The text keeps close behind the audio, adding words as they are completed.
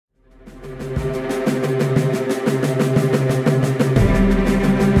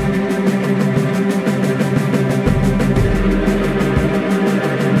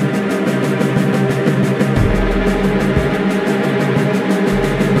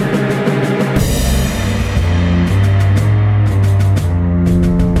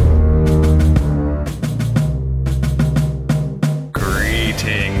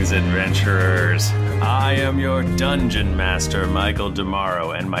Michael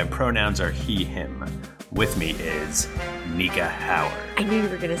Demaro, and my pronouns are he, him. With me is Nika Howard. I knew you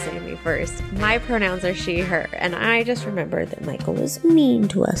were going to say me first. My pronouns are she, her, and I just remembered that Michael is mean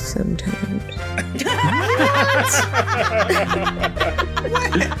to us sometimes.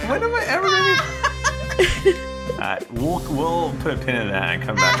 When am I ever going to... We'll put a pin in that and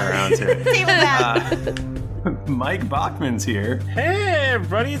come back around to it. Mike Bachman's here. Hey,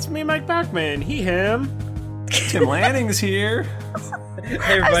 everybody, it's me, Mike Bachman. He, him. Tim Lanning's here. Hey,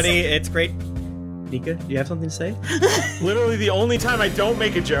 everybody, it's great. Nika, do you have something to say? Literally the only time I don't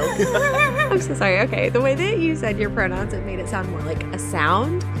make a joke. I'm so sorry. Okay, the way that you said your pronouns, it made it sound more like a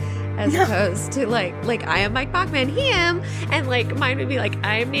sound as opposed to like I am Mike Bachman, he, him, and like mine would be like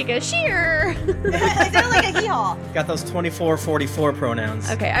I am Nika Shear. It sounded like a hee-haw. Got those 24-44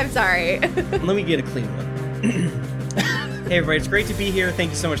 pronouns. Okay, I'm sorry. Let me get a clean one. Hey, everybody, it's great to be here. Thank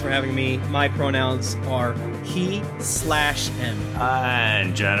you so much for having me. My pronouns are he/him.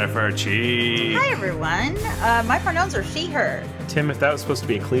 And Jennifer Chi. Hi, everyone. My pronouns are she, her. Tim, if that was supposed to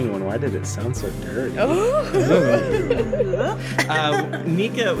be a clean one, why did it sound so dirty?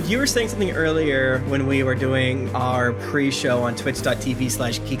 Nika, you were saying something earlier when we were doing our pre-show on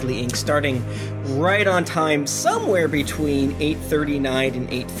twitch.tv/Geekly Inc. starting right on time, somewhere between 8:39 and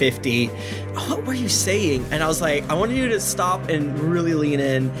 8:50. What were you saying? And I was like, I wanted you to stop and really lean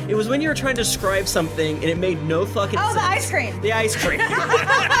in. It was when you were trying to describe something and it made no fucking sense. Oh, the ice cream. The ice cream.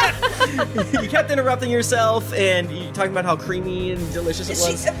 You kept interrupting yourself and you talking about how creamy and delicious it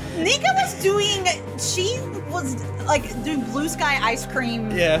was. Nika was doing blue sky ice cream,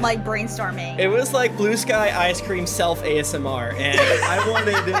 like brainstorming. It was like blue sky ice cream self ASMR, and I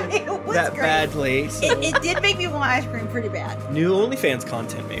wanted that great. Badly. So. It did make me want ice cream pretty bad. New OnlyFans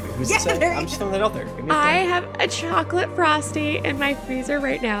content, maybe. Who's to say? I'm just throwing that out there. I have a chocolate frosty in my freezer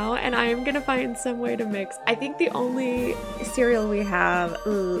right now, and I'm gonna find some way to mix. I think the only cereal we have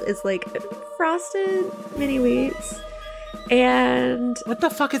is like frosted mini wheats. And what the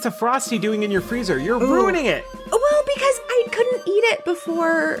fuck is a Frosty doing in your freezer? You're ruining it. Well, because I couldn't eat it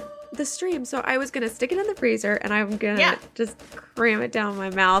before the stream, so I was gonna stick it in the freezer and I'm gonna just cram it down my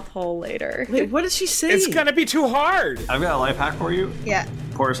mouth hole later. Wait, what did she say? It's gonna be too hard. I've got a life hack for you. Yeah.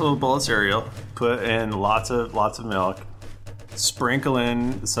 Pour a little bowl of cereal, put in lots of milk, sprinkle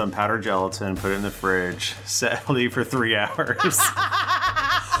in some powdered gelatin, put it in the fridge, leave for 3 hours.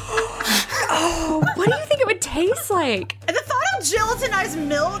 Oh, what do you think it would taste like? The thought of gelatinized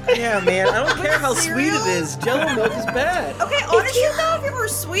milk. Yeah, man, I don't care how sweet it is. Jello milk is bad. Okay, honestly though, if it were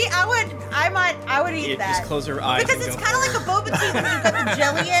sweet, I would eat that. Just close your eyes. Because it's kind of like a boba tea when you've got the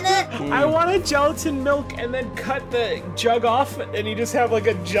jelly in it. I want a gelatin milk and then cut the jug off, and you just have like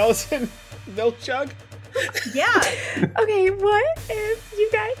a gelatin milk jug. Yeah. Okay, what if you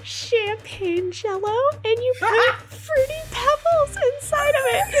got champagne jello and you put fruity pebbles inside of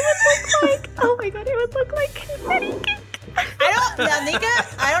it? It would look like, oh my god, it would look like confetti cake. Nika,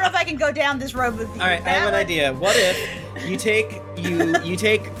 I don't know if I can go down this road with you. All right, I have an idea. What if you take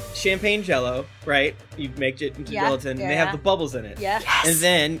champagne jello, right? You make it into gelatin, and they have the bubbles in it. Yeah. Yes. And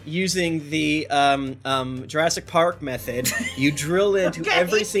then using the Jurassic Park method, you drill into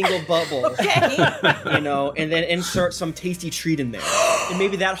every single bubble. Okay. And then insert some tasty treat in there. And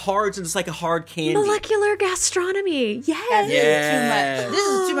maybe that hards and it's like a hard candy. Molecular gastronomy. Yes. This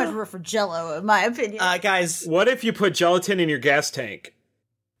is too much work for Jello, in my opinion. Guys. What if you put gelatin in your gas tank?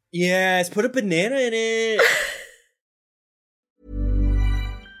 Yes, put a banana in it.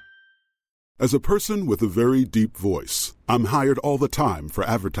 As a person with a very deep voice, I'm hired all the time for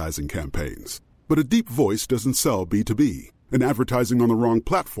advertising campaigns. But a deep voice doesn't sell B2B, and advertising on the wrong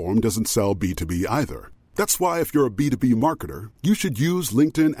platform doesn't sell B2B either. That's why if you're a B2B marketer, you should use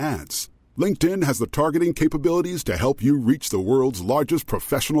LinkedIn ads. LinkedIn has the targeting capabilities to help you reach the world's largest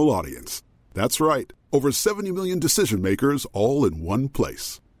professional audience. That's right, over 70 million decision makers all in one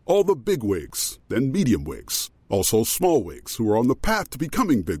place. All the big wigs, then medium wigs, also small wigs who are on the path to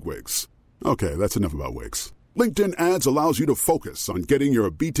becoming big wigs. Okay, that's enough about wigs. LinkedIn ads allows you to focus on getting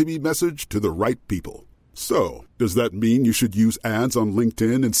your B2B message to the right people. So, does that mean you should use ads on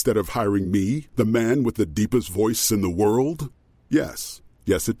LinkedIn instead of hiring me, the man with the deepest voice in the world? Yes.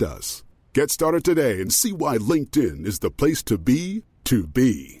 Yes, it does. Get started today and see why LinkedIn is the place to be to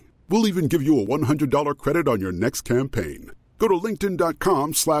be. We'll even give you a $100 credit on your next campaign. Go to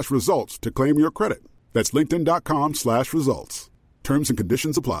linkedin.com/results to claim your credit. That's linkedin.com/results. Terms and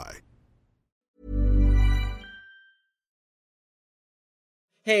conditions apply.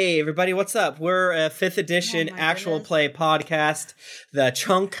 Hey everybody, what's up? We're a 5th edition actual play podcast. The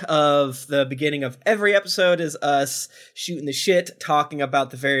chunk of the beginning of every episode is us shooting the shit, talking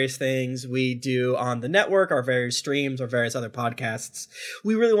about the various things we do on the network, our various streams, our various other podcasts.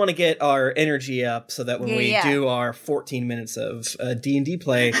 We really want to get our energy up so that when we do our 14 minutes of D&D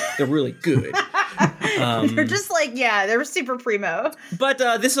play, they're really good. They're just like, they're super primo. But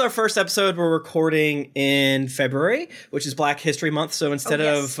this is our first episode. We're recording in February, which is Black History Month. So instead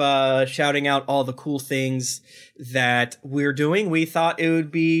of shouting out all the cool things that we're doing, we thought it would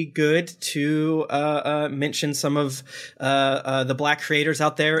be good to mention some of the Black creators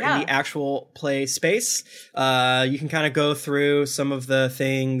out there in the actual play space. You can kind of go through some of the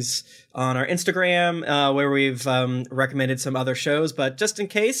things on our Instagram where we've recommended some other shows, but just in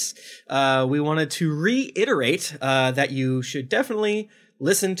case, we wanted to reiterate that you should definitely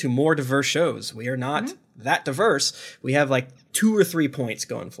listen to more diverse shows. We are not that diverse. We have like 2 or 3 points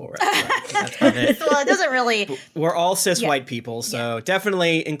going for us. That's about it. Well, it doesn't really. We're all cis white people, so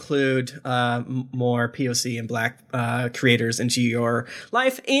definitely include more POC and Black creators into your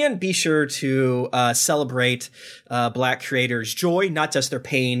life, and be sure to celebrate Black creators' joy, not just their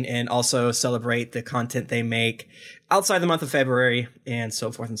pain, and also celebrate the content they make outside the month of February, and so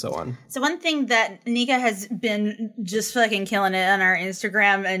forth and so on. So one thing that Nika has been just fucking killing it on our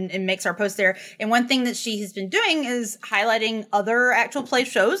Instagram and makes our posts there, and one thing that she has been doing is highlighting other actual play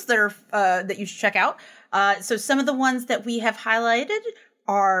shows that are that you should check out. So some of the ones that we have highlighted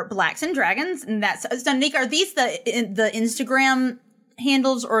are Blacks and Dragons, and that's so Nika, are these the Instagram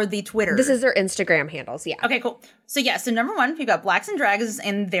handles or the Twitter? This is their Instagram handles, yeah. Okay, cool. So so number 1, we've got Blacks and Dragons,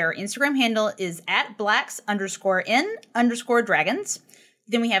 and their Instagram handle is @blacks_n_dragons.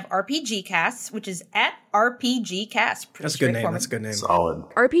 Then we have RPG Cast, which is @RPG Cast. That's a good name. That's a good name. Solid.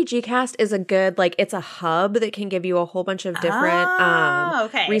 RPG Cast is a good, like, it's a hub that can give you a whole bunch of different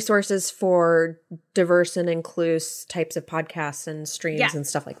resources for diverse and inclusive types of podcasts and streams and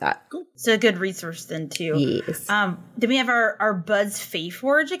stuff like that. Cool. So a good resource then too. Yes. Then we have our Bud's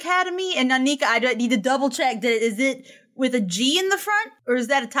Fayforge Academy, and Nika, I need to double check that is it with a G in the front or is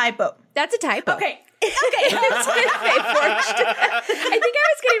that a typo? That's a typo. Okay. Okay. I think I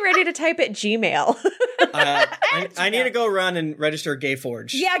was getting ready to type at Gmail. I need to go run and register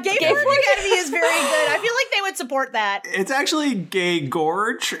Gayforge. Yeah, Gayforge Academy is very good. I feel like they would support that. It's actually Gay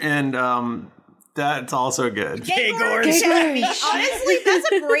Gorge, and that's also good. Gay Gorge Academy. Honestly,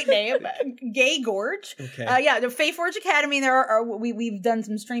 that's a great name. Gay Gorge. Okay. The Fayforge Academy. We've done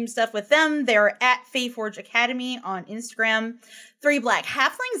some stream stuff with them. They're @Fayforge Academy on Instagram. 3 Black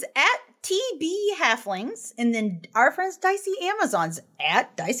Halflings @TB Halflings, and then our friends Dicey Amazons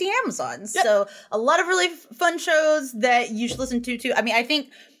 @Dicey Amazons. Yep. So a lot of really fun shows that you should listen to too. I mean, I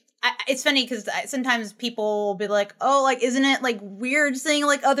think it's funny because sometimes people will be like, "Oh, like, isn't it like weird saying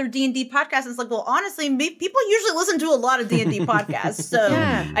like other D&D podcasts?" And it's like, well, honestly, people usually listen to a lot of D&D podcasts, so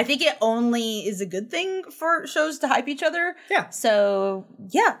I think it only is a good thing for shows to hype each other. Yeah. So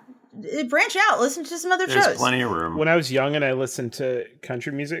branch out, listen to some other shows. There's plenty of room. When I was young and I listened to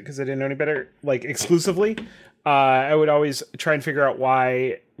country music because I didn't know any better, like exclusively, I would always try and figure out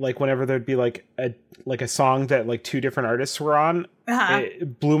why, like whenever there'd be like a song that like 2 different artists were on,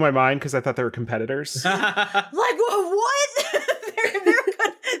 it blew my mind because I thought they were competitors. Like what?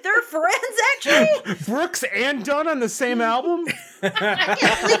 They're friends, actually. Brooks and Dunn on the same album. I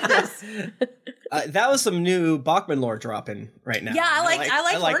can't believe this. That was some new Bachman lore dropping right now. Yeah, I like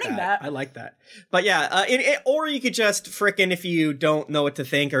learning that. I like that. But yeah, or you could just frickin', if you don't know what to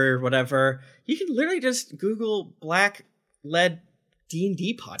think or whatever, you can literally just Google Black-led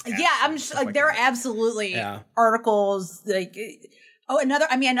D&D podcast. Yeah, I'm just like there are absolutely articles like. Oh,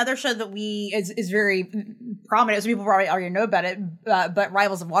 another show that is very prominent. So people probably already know about it, but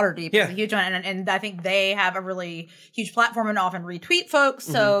Rivals of Waterdeep is a huge one, and I think they have a really huge platform and often retweet folks.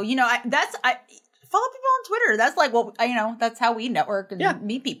 So I follow people on Twitter. That's like that's how we network and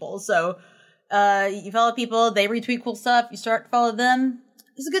meet people. So you follow people, they retweet cool stuff. You start to follow them.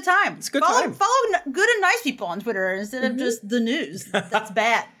 It's a good time. It's a good time. Follow good and nice people on Twitter instead of just the news. That's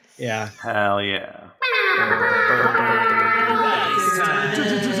bad. Yeah. Hell yeah.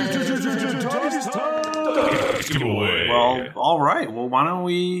 Well, all right. Well, why don't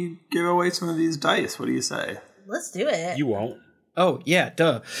we give away some of these dice? What do you say? Let's do it. You won't. Oh, yeah,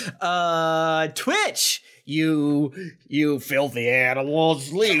 duh. Twitch, you filthy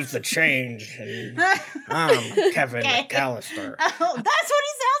animals, leave the change. I'm Kevin McAllister. Oh, that's what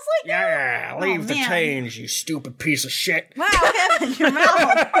he sounds like now? Yeah, leave the change, you stupid piece of shit. Wow, Kevin, your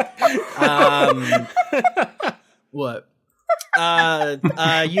mouth. What?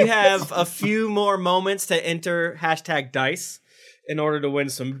 You have a few more moments to enter #dice. in order to win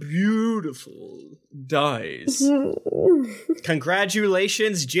some beautiful dice.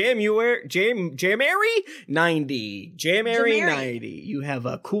 Congratulations, January 90. January 90. You have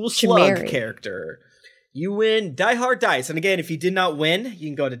a cool slug Jamari. character. You win Die Hard Dice. And again, if you did not win, you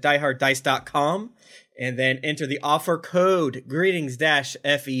can go to dieharddice.com and then enter the offer code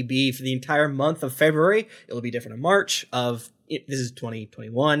greetings-FEB for the entire month of February. It'll be different in March this is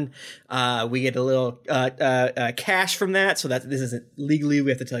 2021. We get a little cash from that, so that this isn't legally.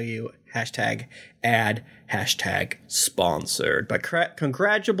 We have to tell you #ad #sponsored. But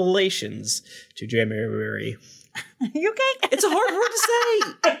congratulations to January. You okay? It's a hard word to say.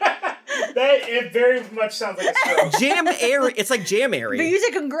 It very much sounds like a stroke. Jam-airy. It's like jam-airy. But you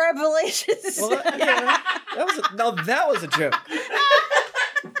said congratulations. Well, yeah, that was a joke.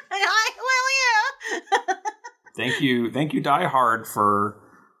 Thank you, Die Hard,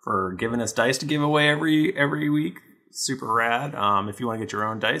 for giving us dice to give away every week. Super rad. If you want to get your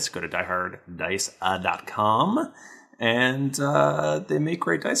own dice, go to dieharddice.com, and they make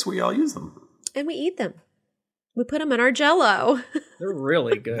great dice. We all use them, And we eat them. We put them in our Jell-O. They're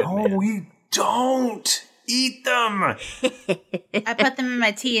really good. No, we don't eat them. I put them in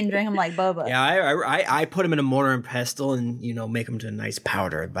my tea and drink them like boba. Yeah, I put them in a mortar and pestle and make them to a nice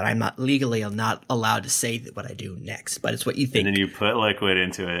powder. But I'm not allowed to say what I do next. But it's what you think. And then you put liquid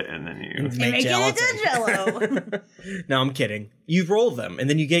into it, and then you make it into Jell-O. No, I'm kidding. You roll them, and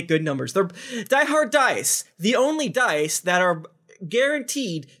then you get good numbers. They're Die Hard dice, the only dice that are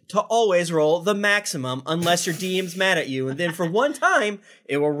guaranteed to always roll the maximum unless your DM's mad at you. And then for one time,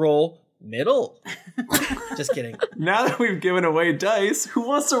 it will roll middle. Just kidding. Now that we've given away dice, who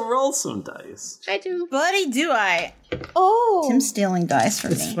wants to roll some dice? I do. Buddy, do I? Oh. Tim's stealing dice from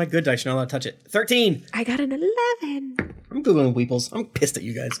This is me. my good dice. You're not allowed to touch it. 13. I got an 11. I'm Googling Weeples. I'm pissed at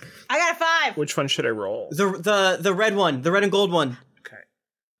you guys. I got a 5. Which one should I roll? The red one. The red and gold one. Okay.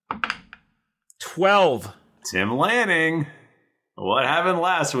 12. Tim Lanning. What happened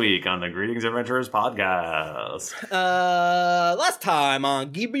last week on the Greetings Adventurers podcast? Last time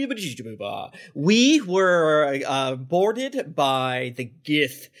on we were boarded by the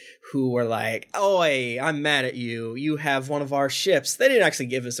Gith, who were like, "Oi, I'm mad at you. You have one of our ships." They didn't actually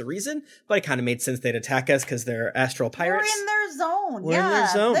give us a reason, but it kind of made sense they'd attack us because they're astral pirates. We're in their zone. We're in their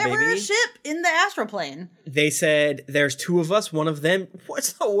zone, We're a baby. ship in the astral plane. They said, "There's 2 of us. One of them.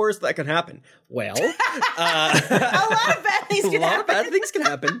 What's the worst that can happen?" Well, A lot of bad things can a lot happen. of bad things can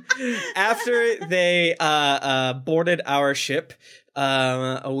happen. After they boarded our ship,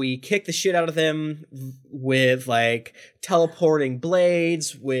 we kicked the shit out of them with like teleporting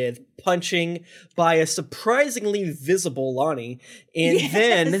blades, with punching by a surprisingly visible Lonnie, and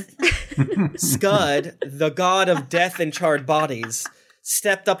then Scud, the god of death and charred bodies,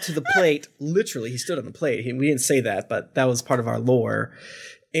 stepped up to the plate. Literally, he stood on the plate. We didn't say that, but that was part of our lore.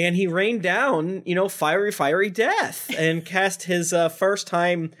 And he rained down, fiery death and cast his first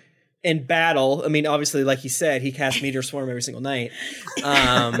time in battle. I mean, obviously, like he said, he cast Meteor Swarm every single night. He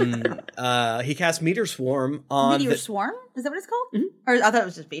cast Meteor Swarm on Meteor Swarm? Is that what it's called? Mm-hmm. Or I thought it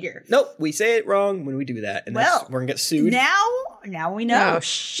was just meteor. Nope, we say it wrong when we do that. And Well, we're going to get sued. Now we know. Oh,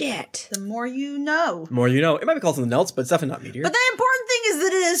 shit. The more you know. More you know. It might be called something else, but it's definitely not Meteor. But the important thing is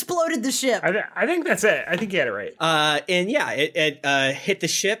that it exploded the ship. I think that's it. I think you had it right. And yeah, it hit the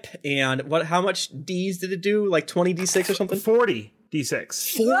ship. And how much Ds did it do? Like 20 D6 or something? 40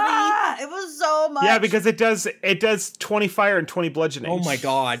 D6. 40? It was so much. Yeah, because it does 20 fire and 20 bludgeoning. Oh my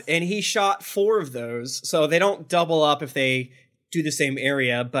god. And he shot 4 of those. So they don't double up if they do the same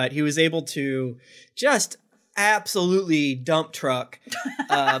area, but he was able to just absolutely dump truck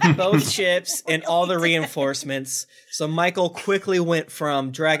both ships and all the reinforcements. So Michael quickly went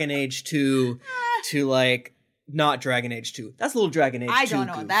from Dragon Age 2 to like not Dragon Age 2. That's a little Dragon Age 2. I don't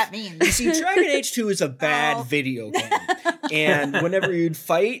know what that means. You see, Dragon Age 2 is a bad video game. And whenever you'd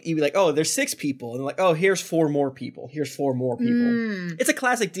fight, you'd be like, oh, there's 6 people. And like, oh, here's 4 more people. Here's 4 more people. It's a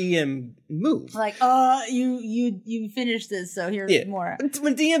classic DM move. Like, you finished this, so here's more.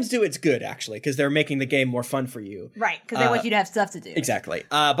 When DMs do, it's good, actually, because they're making the game more fun for you. Right, because they want you to have stuff to do. Exactly.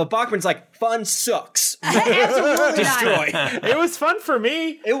 But Bachman's like, fun sucks. Absolutely Destroy. It was fun for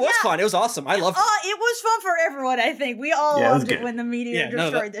me. It was fun. It was awesome. I loved it. It was fun for everyone, I think. We all Yeah, it was loved it good. when the meteor Yeah,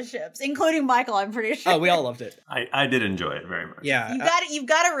 destroyed the ships, including Michael, I'm pretty sure. Oh, we all loved it. I did enjoy it very much. Yeah. You've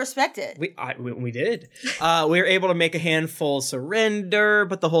got to respect it. We did. We were able to make a handful surrender,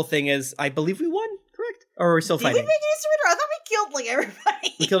 but the whole thing is, I believe we won, correct? Or are we still Did we fighting? make any surrender? I thought we killed like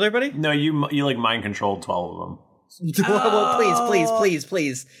everybody. We killed everybody? No, you like mind controlled 12 of them. Well,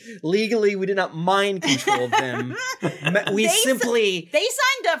 please. Legally, we did not mind control them. We simply they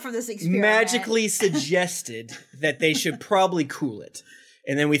signed up for this experiment. magically suggested that they should probably cool it.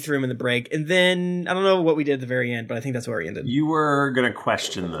 And then we threw them in the break. And then, I don't know what we did at the very end, but I think that's where we ended. You were going to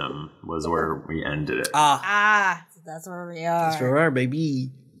question them, was where we ended it. So that's where we are. That's where we are,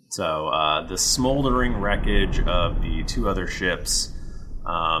 baby. So the smoldering wreckage of the 2 other ships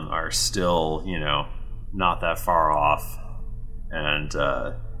are still, not that far off. And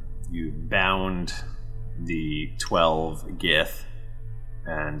you bound the 12 Gith,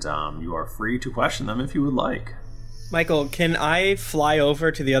 and you are free to question them if you would like. Michael, can I fly over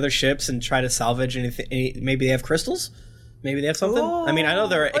to the other ships and try to salvage anything? Maybe they have crystals? Maybe they have something? Ooh. I mean, I know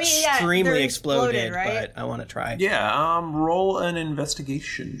they're extremely they're exploded, right? but I want to try. Yeah, roll an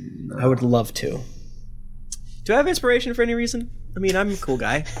investigation. I would love to. Do I have inspiration for any reason? I mean, I'm a cool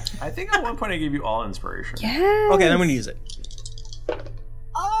guy. I think at one point I gave you all inspiration. Yes. Okay, then I'm going to use it.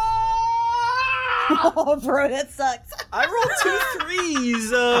 Oh, bro, that sucks. I rolled 2 3s.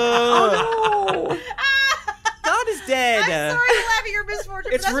 Oh no. God is dead. I'm sorry to laugh at your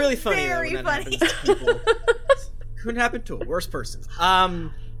misfortune. It's but that's really funny. Very When that funny. happens to people. Couldn't happen to a worse person.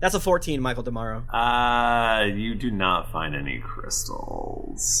 That's a 14, Michael Demaro. You do not find any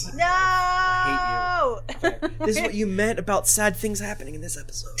crystals. No. I hate you. This is what you meant about sad things happening in this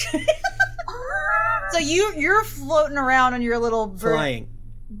episode. So you're floating around on your little broom. Flying.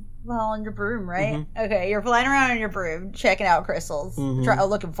 Well, on your broom, right? Mm-hmm. Okay, you're flying around on your broom, checking out crystals,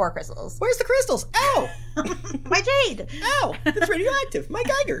 looking for crystals. Where's the crystals? Ow! My jade. Ow! It's radioactive. My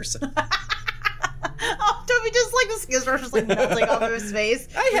Geigers. Oh, Toby just like the skin starts just like melting off of his face.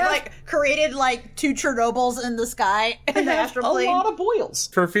 I have like created like 2 Chernobyls in the sky in the astral a plane. lot of boils.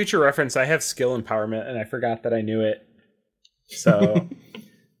 For future reference, I have skill empowerment, and I forgot that I knew it. So,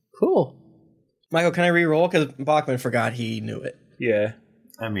 Cool. Michael, can I re-roll? Because Bachman forgot he knew it. yeah.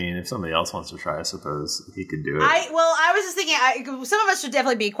 I mean, if somebody else wants to try, I suppose he could do it. I was just thinking, some of us should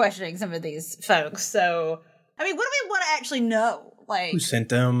definitely be questioning some of these folks. So, I mean, what do we want to actually know? Like, Who sent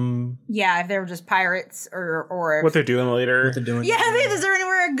them? yeah, if they were just pirates or if, What they're doing later. What they're doing? yeah, I mean, is there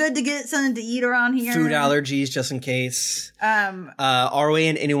anywhere good to get something to eat around here? Food allergies, just in case. Um, Are we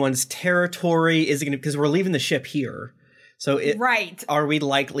in anyone's territory? Is it going to, because we're leaving the ship here. So right. Are we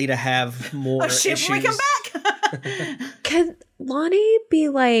likely to have more A ship issues? when we come back. Can Lonnie be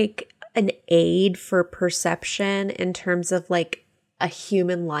like an aid for perception in terms of like a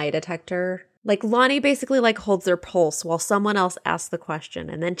human lie detector? Like Lonnie basically like holds their pulse while someone else asks the question,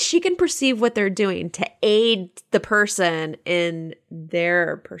 and then she can perceive what they're doing to aid the person in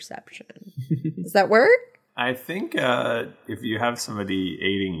their perception. Does that work? I think if you have somebody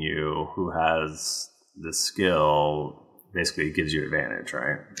aiding you who has the skill, basically it gives you advantage,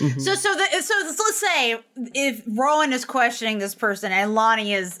 right? So let's say if Rowan is questioning this person and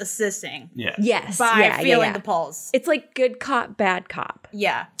Lonnie is assisting Yeah. Yes. by feeling the pulse. It's like good cop, bad cop.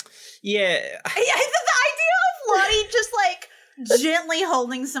 Yeah. Yeah. The idea of Lonnie just like gently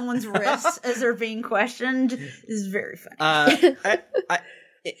holding someone's wrist as they're being questioned is very funny.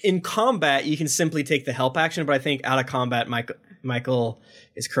 In combat, you can simply take the help action, but I think out of combat, Michael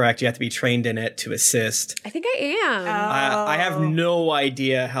is correct. You have to be trained in it to assist. I think I am. I have no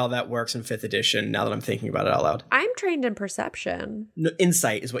idea how that works in 5th edition now that I'm thinking about it out loud. I'm trained in perception. No,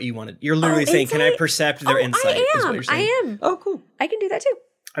 insight is what you wanted. You're literally saying, can I insight? percept their insight? Is what you're saying. I am. Oh, cool. I can do that too.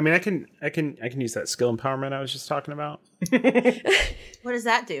 I mean, I can use that skill empowerment I was just talking about. What does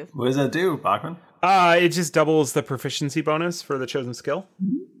that do? What does that do, Bachman? It just doubles the proficiency bonus for the chosen skill.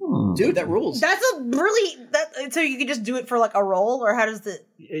 Dude, that rules. That's a really so you can just do it for like a roll, or how does the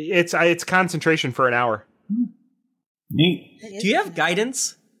It's concentration for an hour. Neat. Do you have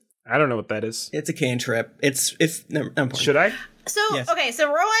guidance? I don't know what that is. It's a cantrip. Should I? So Yes. okay, so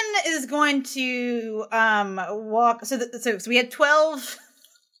Rowan is going to walk. So we had 12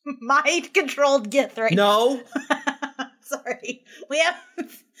 mind controlled Gith, right? No. Sorry, we have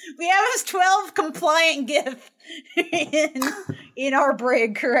his 12 compliant Gith in our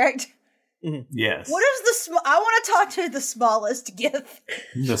brig, correct? Yes. What is I want to talk to the smallest Gith.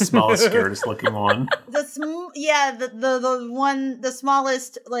 The smallest, scariest looking one. The one, the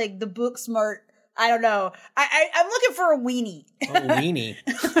smallest, like the book smart. I don't know. I'm looking for a weenie. Oh, weenie.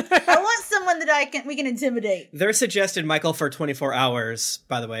 I want someone that we can intimidate. They're suggested, Michael, for 24 hours,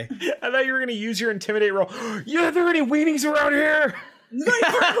 by the way. I thought you were going to use your intimidate roll. Yeah, are there any weenies around here?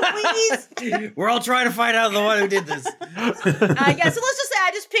 Weenies? We're all trying to find out the one who did this. Yeah, so let's just say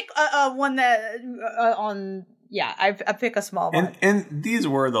I just pick one that I pick a small one. And these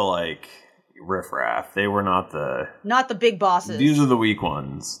were the like riffraff. They were not the Not the big bosses. These are the weak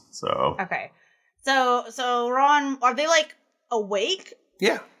ones. So Okay. So Ron, are they like awake?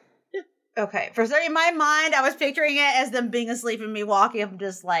 Yeah. Okay. For in my mind, I was picturing it as them being asleep and me walking up and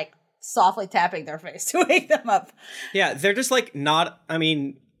just like softly tapping their face to wake them up. Yeah, they're just like not, I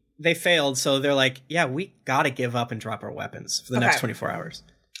mean, they failed, so they're like, yeah, we gotta give up and drop our weapons for the next 24 hours.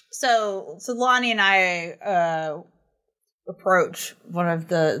 So Lonnie and I approach one of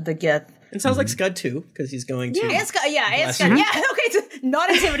the Gith. It sounds like Scud too, because he's going to. And Scud, bless Scud. you. Yeah, okay, it's not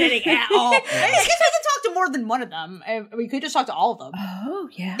intimidating at all. I guess we can talk to more than one of them. We could just talk to all of them. Oh,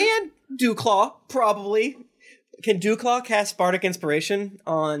 yeah. And Dewclaw, probably. Can Dewclaw cast Bardic Inspiration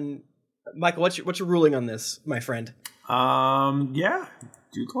on Michael? What's your ruling on this, my friend? Yeah.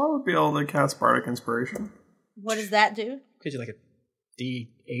 Dewclaw would be able to cast Bardic Inspiration. What does that do? Could you like a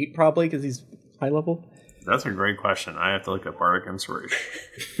D8 probably, because he's high level? That's a great question. I have to look at Bardic Inspiration.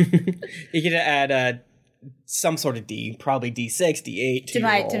 You could add some sort of D, probably D6, D8 to your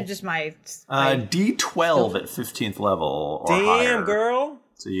roll. D12 at 15th level or higher. Damn, girl.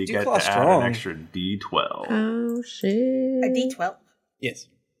 So you Dewclaw's get to add strong. an extra D12. Oh, shit. A D12? Yes.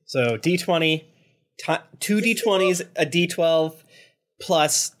 So D20, two D20s, a D12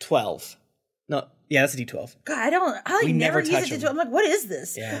 plus 12. No, yeah, that's a D12. God, I never use touch a D12. them. I'm like, what is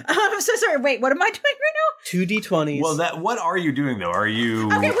this? Yeah. I'm so sorry. Wait, what am I doing right now? Two D20s. Well, what are you doing though? Are you?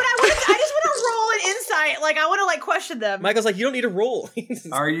 Okay, I just want to roll an insight. Like, I want to like question them. Michael's like, you don't need to roll.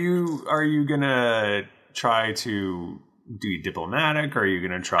 Are you gonna try to be diplomatic? Or are you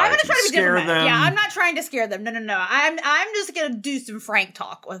gonna try? I'm gonna try to be scare diplomatic. them? Yeah, I'm not trying to scare them. No. I'm just gonna do some frank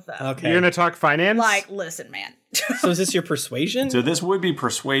talk with them. Okay. You're gonna talk finance? Like, listen, man. So is this your persuasion? So this would be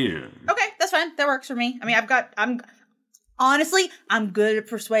persuasion. Okay, that's fine. That works for me. I mean, I'm good at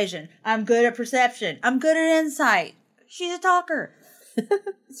persuasion. I'm good at perception. I'm good at insight. She's a talker.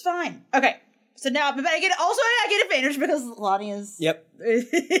 It's fine. Okay. So now, but I get advantage because Lonnie is. Yep.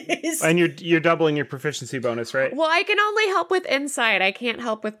 And you're doubling your proficiency bonus, right? Well, I can only help with insight. I can't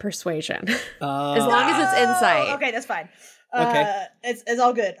help with persuasion. As long as it's insight. Okay, that's fine. Okay. It's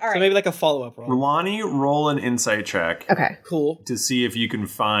all good. All right. So maybe like a follow-up roll. Lonnie, roll an insight check. Okay. Cool. To see if you can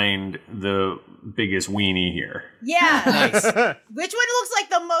find the biggest weenie here. Yeah. Nice. Which one looks like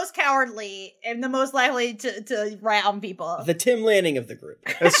the most cowardly and the most likely to rat on people? The Tim Lanning of the group.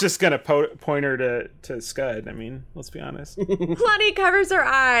 It's just gonna point her to Scud. I mean, let's be honest. Lonnie covers her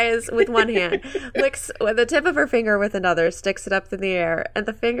eyes with one hand, licks with the tip of her finger with another, sticks it up in the air, and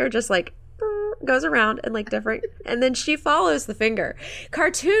the finger just like goes around and like different, and then she follows the finger.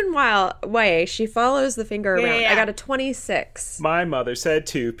 Cartoon way, she follows the finger around. Yeah. I got a 26. My mother said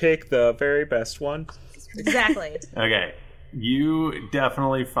to pick the very best one. Exactly. Okay. You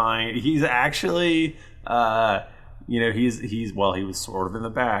definitely find he's actually he was sort of in the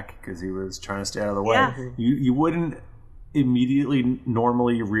back because he was trying to stay out of the way. Yeah. You wouldn't immediately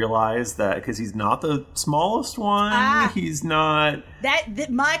normally realize that because he's not the smallest one. He's not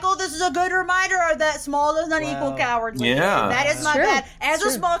Michael, this is a good reminder of that small does not equal cowardly. Yeah. That is my True. bad. As a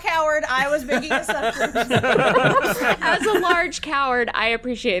small coward, I was making assumptions. As a large coward, I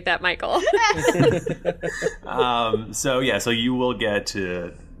appreciate that, Michael. so you will get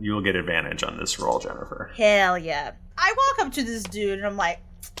advantage on this roll, Jennifer. Hell yeah. I walk up to this dude and I'm like,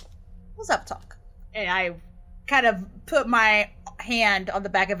 what's up, talk? And I kind of put my hand on the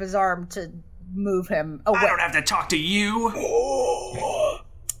back of his arm to move him away. I don't have to talk to you.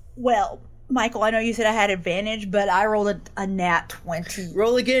 Well, Michael, I know you said I had advantage, but I rolled a nat 20.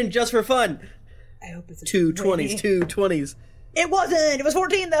 Roll again, just for fun. I hope it's a 2 20s, 2 20s. It wasn't. It was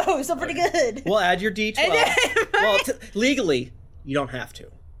 14 though, so pretty good. We'll add your D12. Well, legally, you don't have to.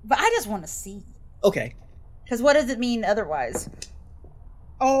 But I just want to see. Okay. Because what does it mean otherwise?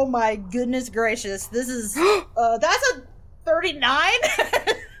 Oh my goodness gracious. This is, that's a 39?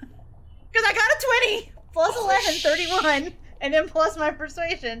 Because I got a 20 plus 11, 31, and then plus my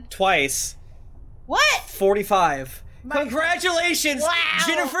persuasion. Twice. What? 45. Congratulations! Wow.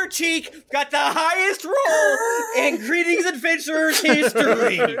 Jennifer Cheek got the highest roll in Greetings Adventurers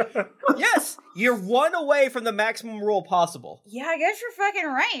history. Yes, you're one away from the maximum roll possible. Yeah, I guess you're fucking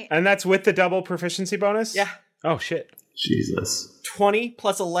right. And that's with the double proficiency bonus? Yeah. Oh, shit. Jesus. 20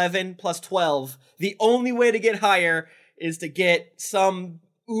 plus 11 plus 12. The only way to get higher is to get some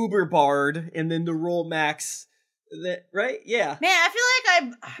Uber Bard and then to roll max. Right? Yeah. Man, I feel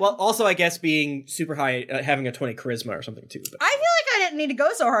like Well, also, I guess being super high, having a 20 charisma or something too. But. I feel like I didn't need to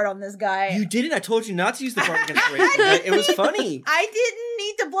go so hard on this guy. You didn't. I told you not to use the Bardic Inspiration. It was funny. I didn't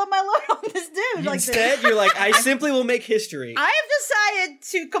need to blow my load on this dude. Like Instead, this. you're like, I simply will make history. I have decided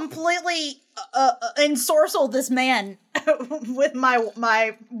to completely ensorcel this man with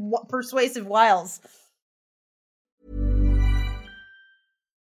my persuasive wiles.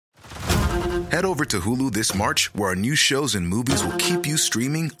 Head over to Hulu this March, where our new shows and movies will keep you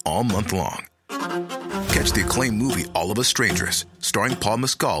streaming all month long. Catch the acclaimed movie All of Us Strangers, starring Paul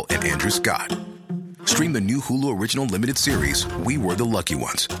Mescal and Andrew Scott. Stream the new Hulu original limited series We Were the Lucky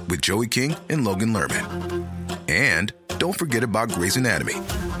Ones with Joey King and Logan Lerman. And don't forget about Grey's Anatomy.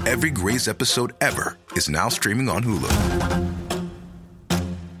 Every Grey's episode ever is now streaming on Hulu.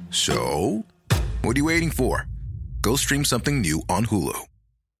 So, what are you waiting for? Go stream something new on Hulu.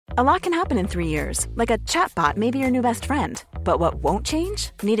 A lot can happen in 3 years, like a chatbot may be your new best friend. But what won't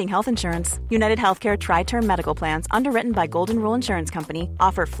change? Needing health insurance. United Healthcare Tri-Term Medical Plans, underwritten by Golden Rule Insurance Company,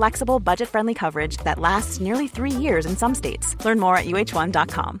 offer flexible, budget-friendly coverage that lasts nearly 3 years in some states. Learn more at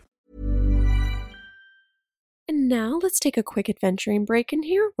uh1.com. And now let's take a quick adventuring break and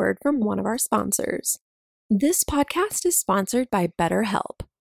hear a word from one of our sponsors. This podcast is sponsored by BetterHelp.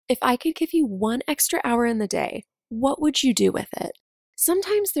 If I could give you 1 extra hour in the day, what would you do with it?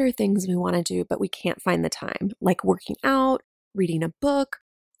 Sometimes there are things we want to do, but we can't find the time, like working out, reading a book,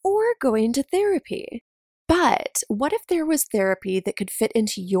 or going to therapy. But what if there was therapy that could fit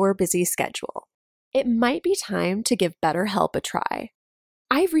into your busy schedule? It might be time to give BetterHelp a try.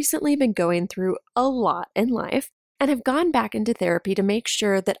 I've recently been going through a lot in life and have gone back into therapy to make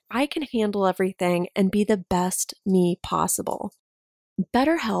sure that I can handle everything and be the best me possible.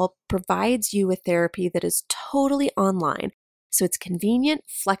 BetterHelp provides you with therapy that is totally online, so it's convenient,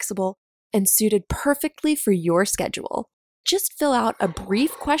 flexible, and suited perfectly for your schedule. Just fill out a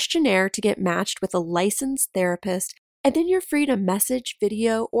brief questionnaire to get matched with a licensed therapist, and then you're free to message,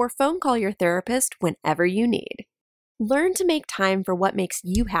 video, or phone call your therapist whenever you need. Learn to make time for what makes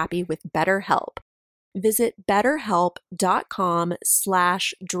you happy with BetterHelp. Visit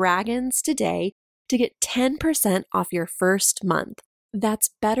betterhelp.com/dragons today to get 10% off your first month. That's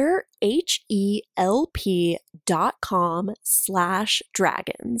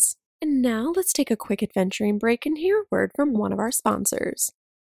betterhelp.com/dragons. And now let's take a quick adventuring break and hear a word from one of our sponsors.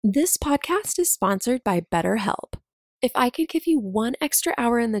 This podcast is sponsored by BetterHelp. If I could give you 1 extra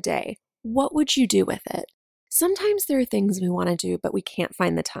hour in the day, what would you do with it? Sometimes there are things we want to do, but we can't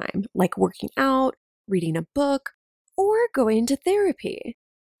find the time, like working out, reading a book, or going to therapy.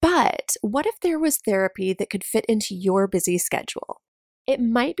 But what if there was therapy that could fit into your busy schedule? It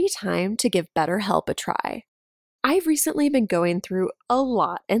might be time to give BetterHelp a try. I've recently been going through a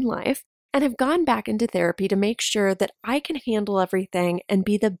lot in life and have gone back into therapy to make sure that I can handle everything and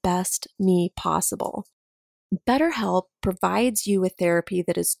be the best me possible. BetterHelp provides you with therapy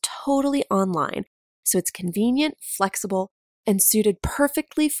that is totally online, so it's convenient, flexible, and suited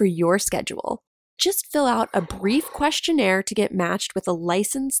perfectly for your schedule. Just fill out a brief questionnaire to get matched with a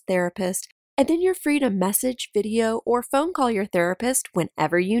licensed therapist, and then you're free to message, video, or phone call your therapist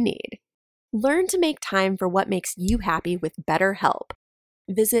whenever you need. Learn to make time for what makes you happy with BetterHelp.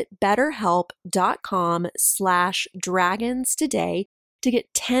 Visit betterhelp.com/dragons today to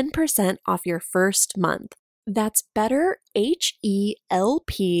get 10% off your first month. That's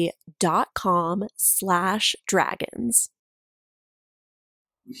betterhelp.com/dragons.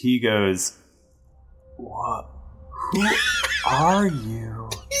 He goes, "What? Who are you?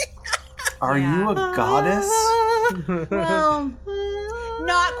 Are you a goddess?" Well,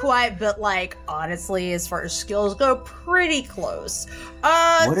 not quite, but like honestly, as far as skills go, pretty close.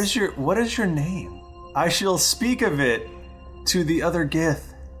 What is your name? I shall speak of it to the other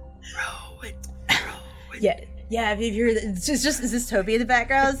Gith. Yeah. If you're, is this Toby in the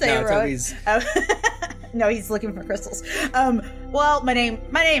background? No, Toby's. Oh. No, he's looking for crystals. Well, my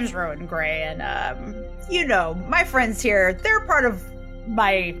name's Rowan Gray, and my friends here, they're part of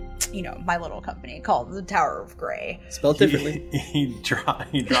my little company called the Tower of Grey. Spelled differently. He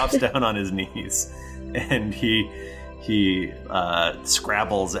drops down on his knees, and he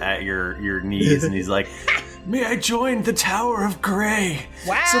scrabbles at your knees, and he's like, "May I join the Tower of Grey,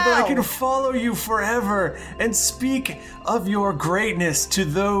 wow, so that I can follow you forever and speak of your greatness to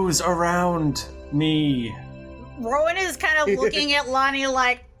those around me." Rowan is kind of looking at Lonnie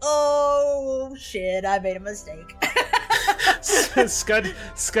like, "Oh shit, I made a mistake."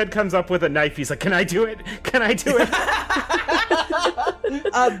 Scud comes up with a knife. He's like, "Can I do it? Can I do it?"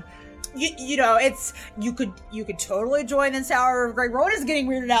 You could totally join the Tower of Grey. Rowan is getting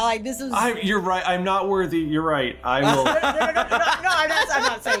weirded out. Like, this is. You're right. I'm not worthy. You're right. I will. No. I'm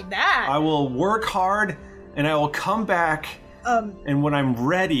not saying that. I will work hard, and I will come back. And when I'm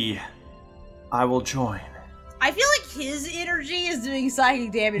ready, I will join. I feel like his energy is doing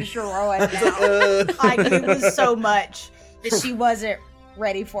psychic damage to Rowan now. Like, it was so much that she wasn't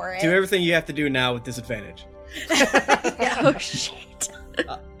ready for it. Do everything you have to do now with disadvantage. Yeah. Oh, shit.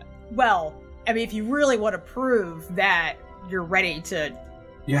 Well, I mean, if you really want to prove that you're ready to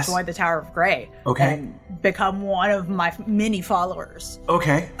Yes. join the Tower of Grey. Okay. And become one of my many followers.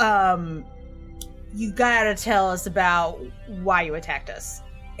 Okay. You gotta tell us about why you attacked us.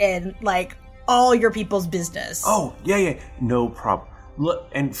 And, like, all your people's business. Oh, yeah. No problem. Look,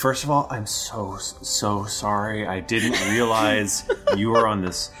 and first of all, I'm so sorry. I didn't realize you were on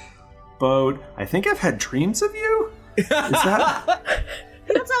this boat. I think I've had dreams of you. Is that?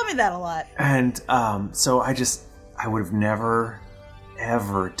 People tell me that a lot. And so I would have never,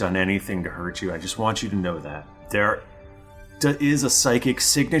 ever done anything to hurt you. I just want you to know that. There is a psychic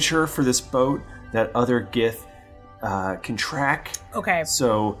signature for this boat that other Gith can track. Okay.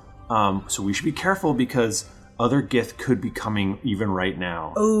 So we should be careful because other Gith could be coming even right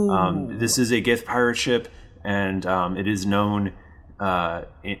now. Ooh. This is a Gith pirate ship, and it is known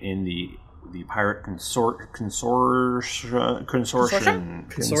in the pirate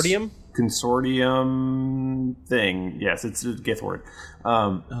consortium thing. Yes, it's a Gith word.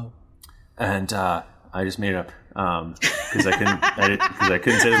 And I just made it up because I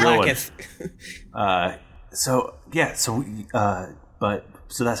couldn't say the real one.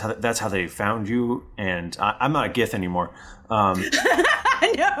 So that's how they found you, and I'm not a Gith anymore.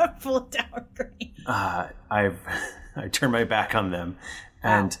 I know, I'm full of Tower Grey. I turned my back on them,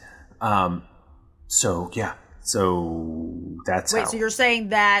 and so that's Wait, how. so you're saying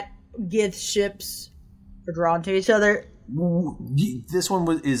that Gith ships are drawn to each other? This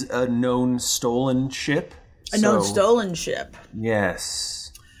one is a known stolen ship. A known stolen ship.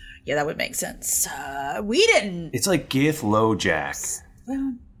 Yes. Yeah, that would make sense. We didn't. It's like Gith LoJack.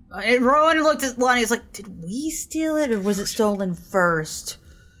 Well, Rowan looked at Lonnie. He's like, "Did we steal it, or was it stolen first?"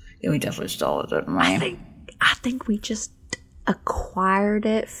 Yeah, we definitely stole it, didn't we? I think we just acquired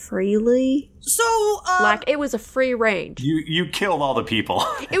it freely. So, like it was a free range. You killed all the people.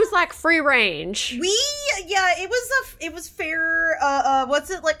 It was like free range. It was fair.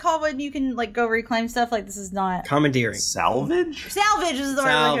 What's it like called when you can like go reclaim stuff? Like this is not commandeering. Salvage. Salvage is the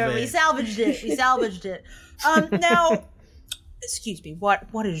word. We salvaged it. We salvaged it. Now, excuse me.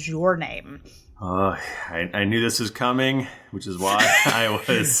 What is your name? I knew this was coming, which is why I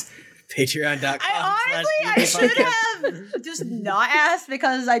was. Patreon.com. I should have just not asked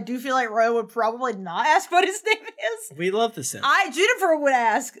because I do feel like Roy would probably not ask what his name is. We love the Sims. Jennifer would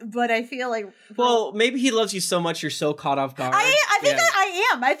ask, but I feel like maybe he loves you so much you're so caught off guard. I think that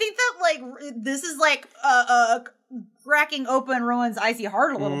I am. I think that like this is like cracking open Rowan's icy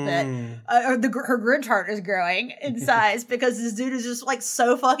heart a little bit. Or her Grinch heart is growing in size because this dude is just like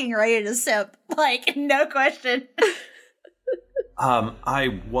so fucking ready to simp. Like no question.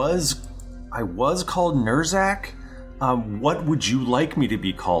 I was called Nurzak. What would you like me to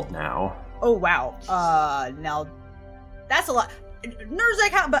be called now? Oh wow. Now that's a lot.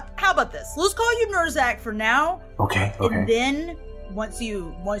 Nurzak, how about this? Let's call you Nurzak for now. Okay. And then once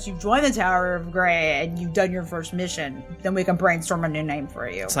you've joined the Tower of Grey and you've done your first mission, then we can brainstorm a new name for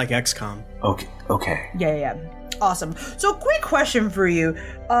you. It's like XCOM. Okay. Yeah. Awesome. So, quick question for you.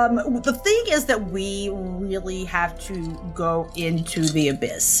 The thing is that we really have to go into the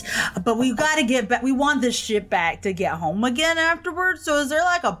abyss, but we've got to get back. We want this ship back to get home again afterwards. So, is there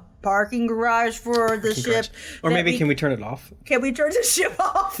like a parking garage for the ship? Or maybe can we turn it off? Can we turn the ship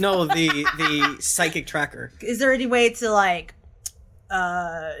off? No, the psychic tracker. Is there any way to like,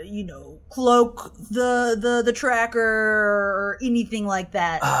 cloak the tracker or anything like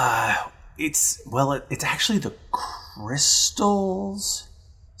that? It's actually the crystals.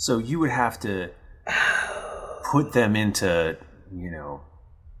 So you would have to put them into,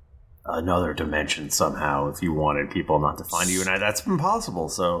 another dimension somehow if you wanted people not to find you, and that's impossible.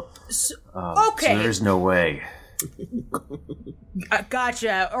 So okay. So there's no way.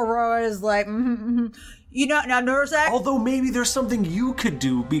 Gotcha. Aurora is like, now Nurzak. Although maybe there's something you could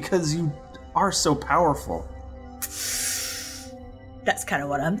do because you are so powerful. That's kind of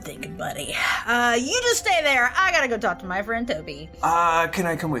what I'm thinking, buddy. You just stay there. I gotta go talk to my friend Toby. Can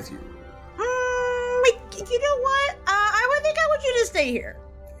I come with you? You know what? I think I want you to stay here.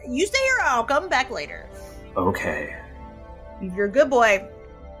 You stay here, I'll come back later. Okay. If you're a good boy,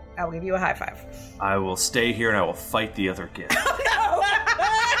 I'll give you a high five. I will stay here and I will fight the other Gith.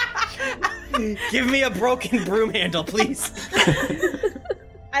 No! Give me a broken broom handle, please.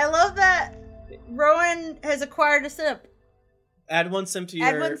 I love that Rowan has acquired a simp. Add one sim to your.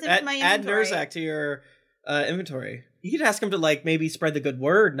 Add Nurzak to your inventory. You could ask him to maybe spread the good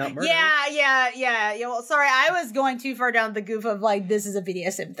word, not murder. Yeah. Well, sorry, I was going too far down the goof of this is a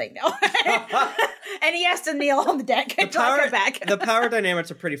BDSM thing now, and he has to kneel on the deck and come back. The power dynamics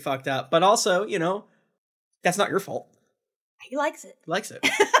are pretty fucked up, but also, that's not your fault. He likes it. He likes it.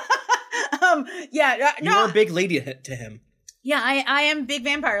 Yeah. You're a big lady to him. Yeah, I am big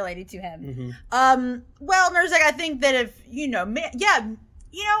vampire lady to him. Well, Nurzak, I think that if, maybe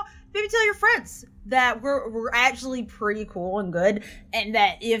tell your friends that we're actually pretty cool and good, and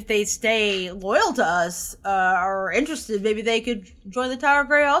that if they stay loyal to us, or interested, maybe they could join the Tower of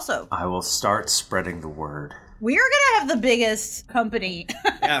Grey also. I will start spreading the word. We are gonna have the biggest company.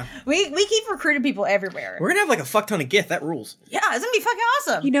 Yeah. we keep recruiting people everywhere. We're gonna have like a fuck ton of Gith. That rules. Yeah, it's gonna be fucking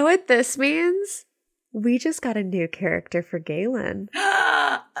awesome. You know what this means? We just got a new character for Galen.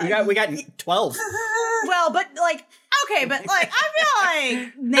 We got 12. Well, but okay, but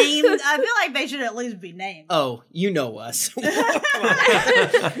I feel like they should at least be named. Oh, you know us.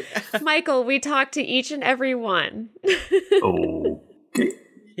 Michael, we talked to each and every one. Okay.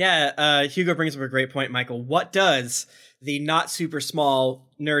 Yeah, Hugo brings up a great point, Michael. What does the not super small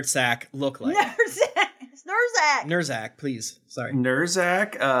nerdsack look like? Nurzak, please. Sorry.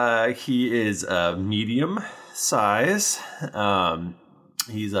 Nurzak, he is medium size.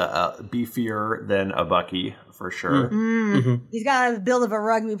 He's a beefier than a Bucky, for sure. He's got the build of a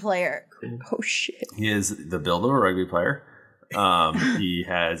rugby player. Oh, shit. He is the build of a rugby player. He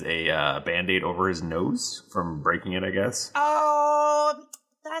has a Band-Aid over his nose from breaking it, I guess. Oh,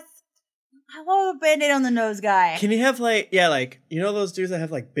 I love a Band-Aid on the nose guy. Can you have those dudes that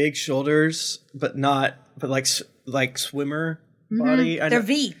have like big shoulders, but like swimmer body? They're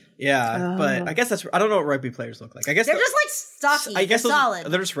V. Yeah, but I guess I don't know what rugby players look like. I guess they're just like stocky. I guess they're solid.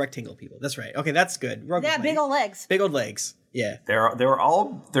 They're just rectangle people. That's right. Okay, that's good. Rugby They have big old legs. Big old legs. Yeah. They're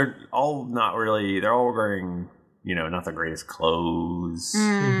all not really. They're all wearing not the greatest clothes.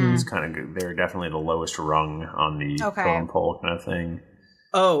 It's kind of good. They're definitely the lowest rung on the totem pole kind of thing.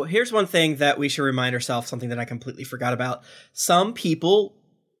 Oh, here's one thing that we should remind ourselves, something that I completely forgot about. Some people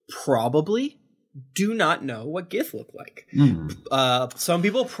probably do not know what Gith look like. Some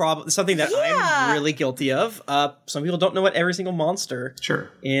people something that I'm really guilty of. Some people don't know what every single monster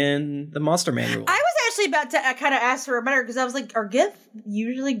in the monster manual. I was actually about to kind of ask her better because I was like, are Gith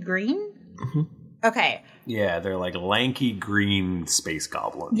usually green? Okay. Yeah, they're like lanky green space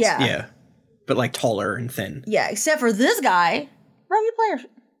goblins. Yeah. But like taller and thin. Yeah, except for this guy. Rugby players.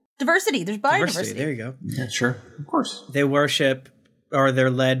 Diversity. There's body diversity. There you go. Yeah, sure. Of course. They worship, or they're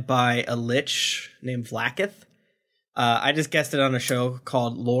led by a lich named Vlaakith. I just guessed it on a show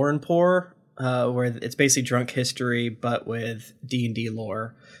called Lore and Pour, where it's basically drunk history, but with D&D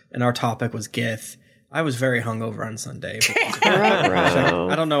lore. And our topic was Gith. I was very hungover on Sunday.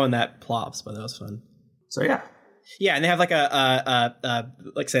 I don't know when that plops, but that was fun. So yeah. Yeah, and they have like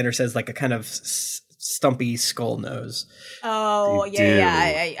like Sander says, like a kind of stumpy skull nose. Oh,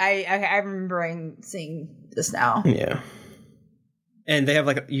 yeah. I'm remembering seeing this now. Yeah. And they have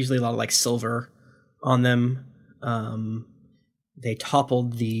like usually a lot of like silver on them. They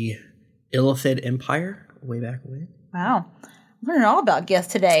toppled the Illithid Empire way back when. Wow. I'm learning all about Gith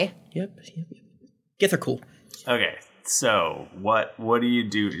today. Yep. Gith are cool. Okay, so what do you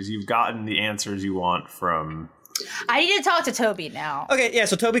do? Is you've gotten the answers you want from... I need to talk to Toby now. Okay, yeah,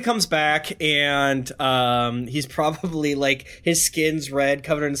 so Toby comes back, and he's probably, like, his skin's red,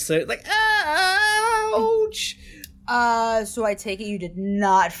 covered in soot, like, ouch! So I take it you did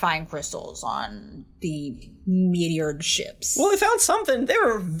not find crystals on the meteored ships. Well, I found something. They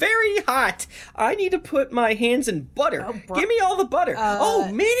were very hot. I need to put my hands in butter. Give me all the butter.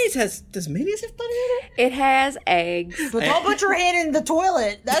 Mayonnaise does mayonnaise have butter in it? It has eggs. But don't put your hand in the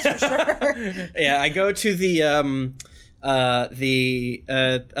toilet, that's for sure. Yeah, I go to the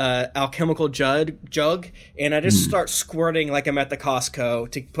alchemical jug, and I just start squirting like I'm at the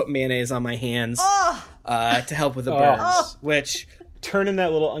Costco to put mayonnaise on my hands to help with the burns, which... Turn in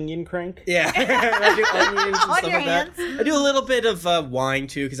that little onion crank. Yeah. I do onions and stuff like that. I do a little bit of wine,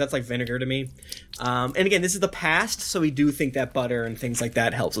 too, because that's like vinegar to me. And again, this is the past, so we do think that butter and things like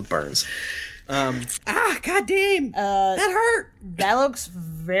that helps with burns. Goddamn. That hurt. That looks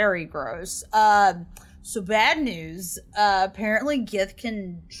very gross. So bad news. Apparently Gith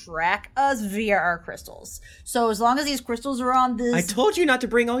can track us via our crystals. So as long as these crystals are on this... I told you not to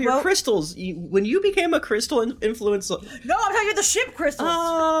bring all your crystals. When you became a crystal influencer... No, I'm talking about the ship crystals.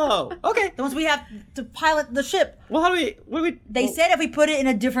 Oh, okay. The ones we have to pilot the ship. Well, what do we... They said if we put it in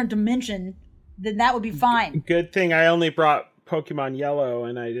a different dimension, then that would be fine. Good thing I only brought Pokemon Yellow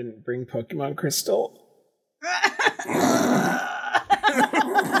and I didn't bring Pokemon Crystal.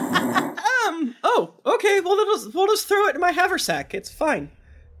 Oh, okay. Well, we'll just throw it in my haversack. It's fine.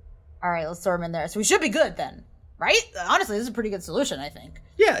 All right, let's throw them in there. So we should be good then, right? Honestly, this is a pretty good solution, I think.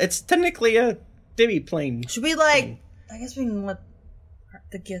 Yeah, it's technically a divvy plane. Should we I guess we can let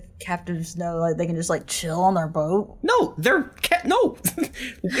the captives know they can just chill on their boat? No, they're Yeah, no.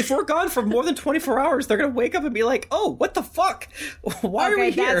 If we're gone for more than 24 hours, they're going to wake up and be like, oh, what the fuck? Why are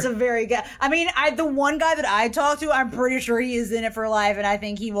we here? That's a very good... I mean, the one guy that I talked to, I'm pretty sure he is in it for life, and I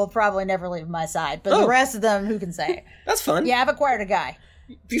think he will probably never leave my side. But the rest of them, who can say? That's fun. Yeah, I've acquired a guy.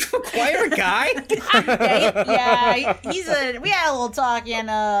 You've acquired a guy? We had a little talk,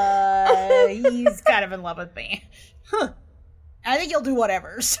 and he's kind of in love with me. Huh. I think he'll do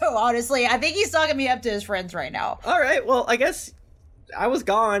whatever. So honestly, I think he's talking me up to his friends right now. All right, well, I guess I was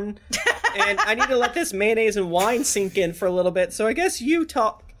gone, and I need to let this mayonnaise and wine sink in for a little bit. So I guess you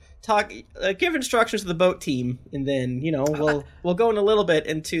give instructions to the boat team, and then we'll go in a little bit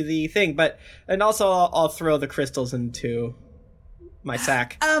into the thing. And also I'll throw the crystals into my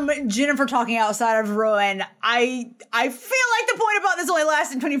sack. Jennifer talking outside of Rowan. I feel like the point about this only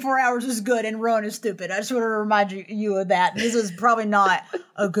lasting 24 hours is good, and Rowan is stupid. I just want to remind you of that. This is probably not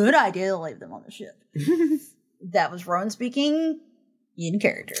a good idea to leave them on the ship. That was Rowan speaking in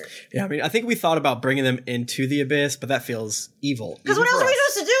character. Yeah, I mean, I think we thought about bringing them into the abyss, but that feels evil. Because what else are we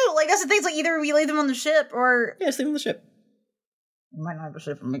supposed to do? Like, that's the thing. It's like either we leave them on the ship or... Yeah, just leave them on the ship. We might not have a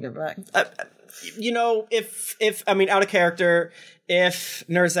ship when we get back. If out of character, if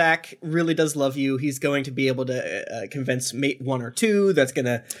Nerzak really does love you, he's going to be able to convince mate 1 or 2 that's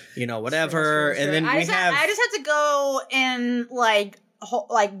gonna, whatever. Sure. And then I just have to go and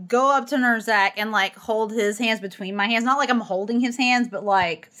go up to Nerzak and hold his hands between my hands. Not like I'm holding his hands, but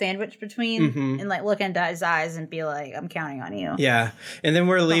sandwiched between and look into his eyes and be like, I'm counting on you. Yeah. And then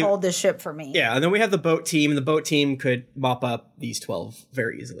we're leaving. Hold this ship for me. Yeah. And then we have the boat team, and the boat team could mop up these 12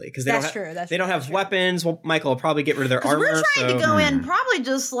 very easily because they don't have weapons. Well, Michael will probably get rid of their armor. We're trying to go in probably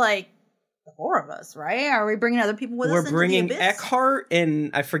just the 4 of us, right? Are we bringing other people with us? We're bringing Eckhart, and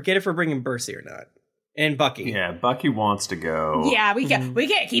I forget if we're bringing Bercy or not. And Bucky. Yeah, Bucky wants to go. Yeah, we can't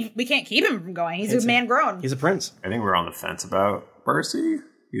keep him from going. He's a man grown. He's a prince. I think we're on the fence about Bercy.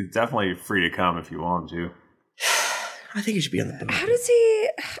 He's definitely free to come if you want him to. I think he should be on the boat. How does he?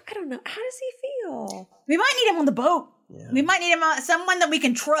 I don't know. How does he feel? We might need him on the boat. Yeah. We might need him someone that we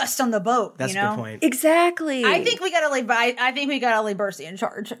can trust on the boat. That's a good point. Exactly. I think we gotta leave. I think we gotta leave Bercy in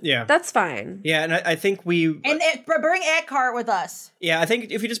charge. Yeah, that's fine. Yeah, and I think bring Eckhart with us. Yeah, I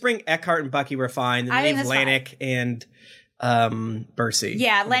think if we just bring Eckhart and Bucky, we're fine. Then leave Lanik and Bercy.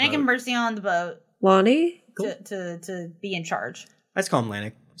 Yeah, Lanik and Bercy on the boat. Lonnie to be in charge. Let's call him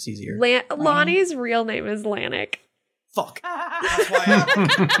Lanik. It's easier. Lonnie's real name is Lanik. Fuck. That's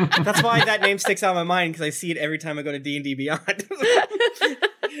why that name sticks out of my mind, because I see it every time I go to D&D Beyond.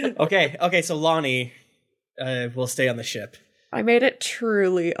 Okay, so Lonnie will stay on the ship. I made it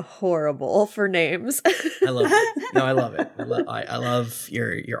truly horrible for names. I love it. No, I love it. I love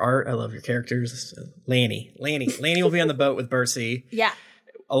your art. I love your characters. Lanny will be on the boat with Bercy. Yeah.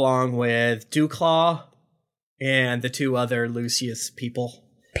 Along with Dewclaw and the 2 other Lucius people.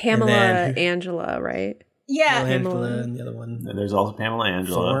 Pamela Angela, right? Yeah. Angela and the other one. And there's also Pamela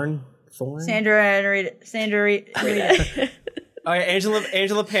Angela. Thorn? Sandra and Rita. All right,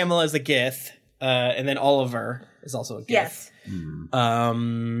 Angela Pamela is a Gith. And then Oliver is also a Gith. Yes.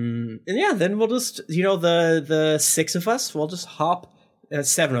 And yeah, then we'll just, the 6 of us, we'll just hop.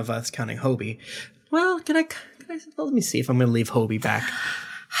 7 of us, counting Hobie. Well, let me see if I'm going to leave Hobie back.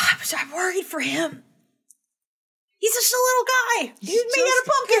 I'm worried for him. He's just a little guy. He's made out of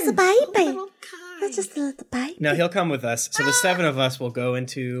pumpkins. It's a baby. That's just a little baby. No, he'll come with us. So the 7 of us will go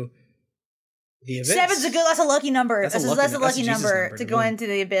into the abyss. 7's that's a lucky number. That's a lucky number to go into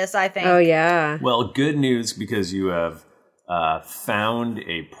the abyss, I think. Oh, yeah. Well, good news, because you have found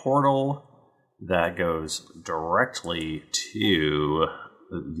a portal that goes directly to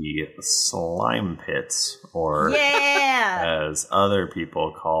the slime pits, or as other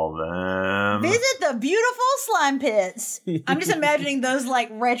people call them. Visit the beautiful slime pits. I'm just imagining those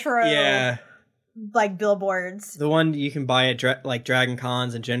retro billboards. The one you can buy at Dragon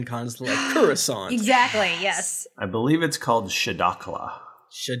Cons and Gen Cons, like Coruscant. Exactly, yes. I believe it's called Shadakla.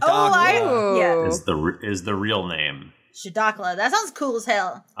 Is the real name. Shadakla. That sounds cool as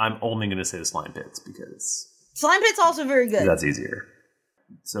hell. I'm only going to say the slime pits because slime pits also very good. That's easier.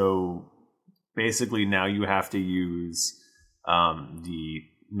 So basically now you have to use the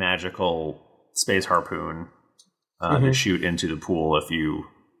magical space harpoon to shoot into the pool if you...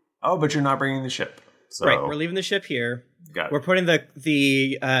 Oh, but you're not bringing the ship. So right, we're leaving the ship here. Got it. We're putting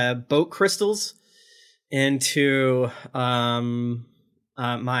the boat crystals into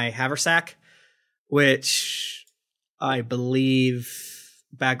my haversack, which I believe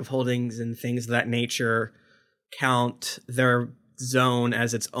Bag of Holdings and things of that nature count their zone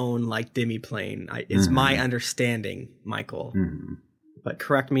as its own demi-plane. It's my understanding, Michael. But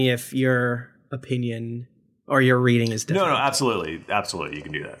correct me if your opinion Or your reading is different? No, absolutely. You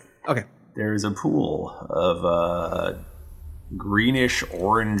can do that. Okay. There's a pool of greenish,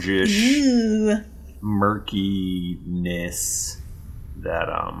 orangish murkiness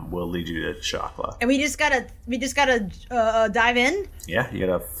that will lead you to Chakla. And we just gotta dive in. Yeah, you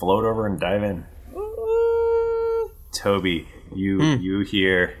gotta float over and dive in. Ooh. Toby, you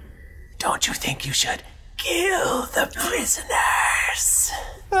hear? Don't you think you should kill the prisoners?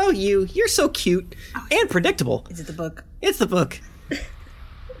 Oh, you're so cute and predictable. Is it the book? It's the book.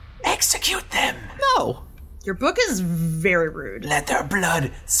 Execute them. No. Your book is very rude. Let their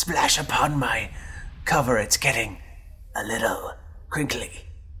blood splash upon my cover. It's getting a little crinkly.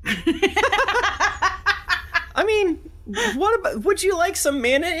 I mean, what about? Would you like some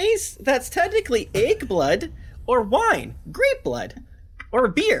mayonnaise? That's technically egg blood, or wine, grape blood, or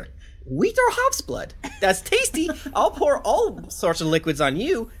beer, wheat or hops blood. That's tasty. I'll pour all sorts of liquids on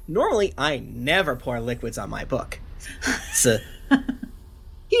you. Normally, I never pour liquids on my book. So,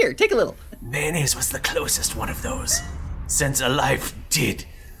 here, take a little. Mayonnaise was the closest one of those, since a life did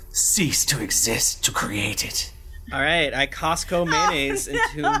cease to exist to create it. All right, I Costco mayonnaise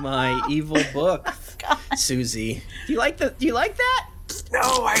into my evil book, Susie. Do you like that? No,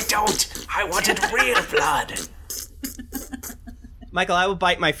 I don't. I wanted real blood. Michael, I will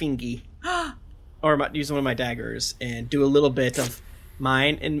bite my fingy, or use one of my daggers, and do a little bit of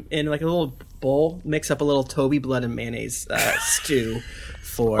mine in like a little bowl. Mix up a little Toby blood and mayonnaise stew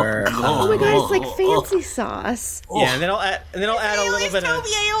for. Oh my god, it's like fancy sauce. Yeah, and then I'll add a little bit Toby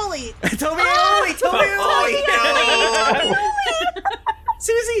aioli. Toby aioli. Toby aioli.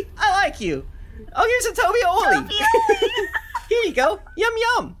 Susie, I like you. Oh, here's a Toby aioli. Here you go. Yum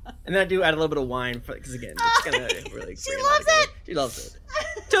yum. And then I do add a little bit of wine because again, it's gonna really. She loves it. She loves it.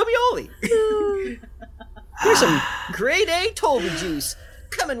 Toby aioli. Here's some grade A Toby juice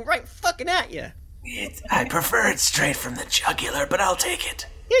coming right fucking at you. I prefer it straight from the jugular, but I'll take it.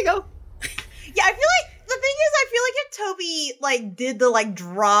 Here you go. Yeah, I feel like the thing is, I feel like if Toby did the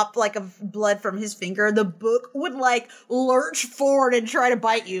drop of blood from his finger, the book would lurch forward and try to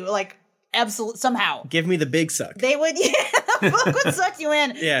bite you absolute somehow. Give me the big suck. They would, the book would suck you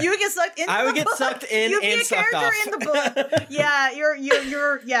in. Yeah. You would get sucked into I would the get book. sucked in You'd and be a sucked character off. in the book.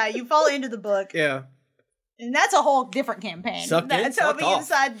 Yeah, you fall into the book. Yeah. And that's a whole different campaign. Sucked in, sucked Toby off.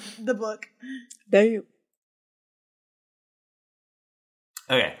 inside the book. Damn.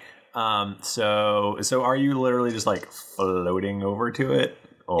 Okay. So are you literally just floating over to it?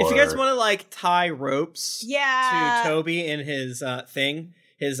 Or... If you guys want to tie ropes Yeah. to Toby and his thing,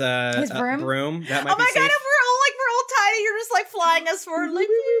 his broom, that might Oh be my safe. god, if we're all tiny, you're just flying us forward or a little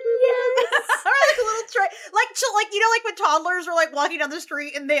tray. When toddlers are walking down the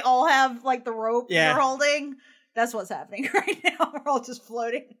street and they all have the rope Yeah. they're holding. That's what's happening right now. We're all just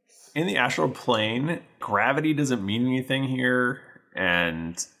floating. In the astral plane, gravity doesn't mean anything here,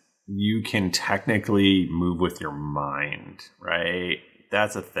 and you can technically move with your mind, right?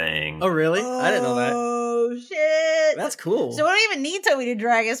 That's a thing. Oh, really? I didn't know that. Oh shit. That's cool. So we don't even need Toby to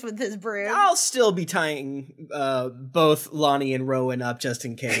drag us with his broom. I'll still be tying both Lonnie and Rowan up just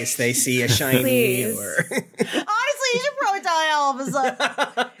in case they see a shiny Please. or... Honestly, you should probably tie all of us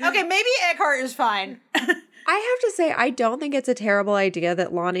up. Okay, maybe Eckhart is fine. I have to say, I don't think it's a terrible idea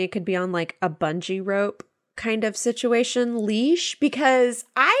that Lonnie could be on a bungee rope kind of situation leash, because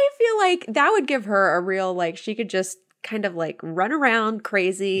I feel like that would give her a real, she could just kind of run around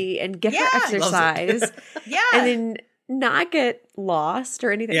crazy and get her exercise. Yeah. And then not get lost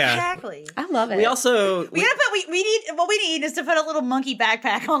or anything. Yeah. Exactly. I love it. We also... We need is to put a little monkey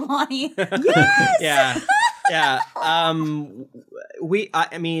backpack on Lonnie. Yes! Yeah. I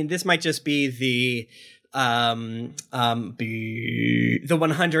mean, this might just be the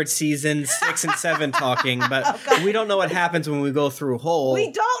 100 season 6 and 7 talking, but we don't know what happens when we go through hole. We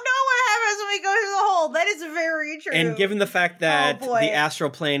don't know what happens when we go through the hole. That is very true. And given the fact that Oh, boy. the astral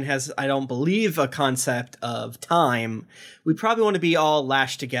plane has, I don't believe, a concept of time, we probably want to be all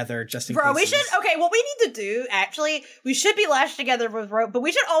lashed together just in case. we should, what we need to do, actually, we should be lashed together with rope, but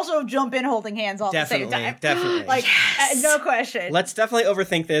we should also jump in holding hands all at the same time. Definitely. No question. Let's definitely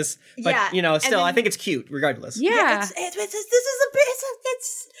overthink this, but, Yeah, still, and then- I think it's cute, regardless. Yeah. This is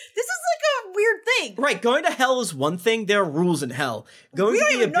a weird thing. Right, going to hell is one thing. There are rules in hell. Going We to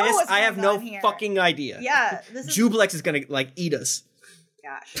don't the even know abyss, what's I have going no on here. fucking idea. Yeah. This is, Jublex is gonna eat us.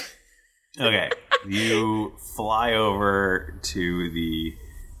 gosh. Okay, you fly over to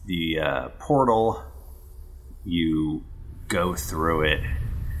the portal. You go through it,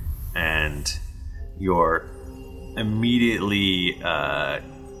 and you're immediately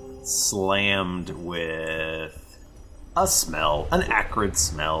slammed with a smell, an acrid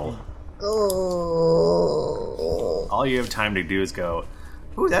smell All you have time to do is go,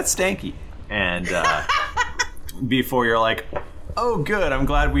 ooh, that's stanky. And before you're like, oh, good, I'm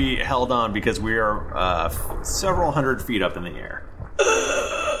glad we held on because we are several hundred feet up in the air.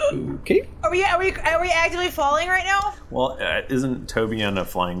 Okay. Are we actively falling right now? Well, isn't Toby on a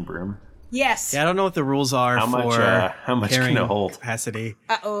flying broom? Yes. Yeah, I don't know what the rules are how much carrying can it hold? capacity.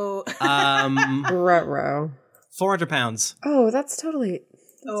 Uh-oh. Ruh-roh. 400 pounds. Oh, that's totally...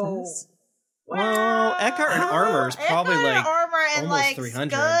 Oh. Well, Eckhart and armor is probably like armor and almost like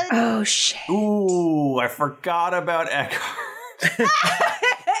 300. Scud. Oh, shit. Ooh, I forgot about Eckhart. Eckhart,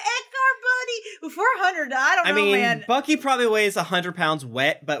 buddy. 400. I don't know, mean, man. Bucky probably weighs 100 pounds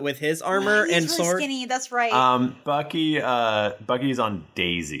wet, but with his armor He's and really sword. skinny. That's right. Bucky's on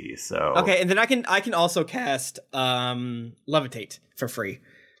Daisy, so Okay, and then I can also cast levitate for free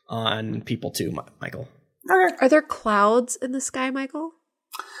on people too, Michael. Are there clouds in the sky, Michael?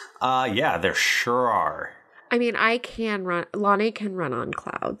 Yeah, there sure are. I mean, I can run. Lonnie can run on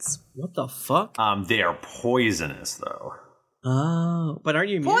clouds. What the fuck? They are poisonous though. Oh, but aren't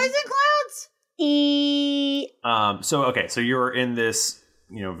you immune? Poison clouds? So you're in this,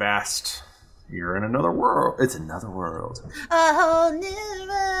 vast. You're in another world. It's another world. A whole new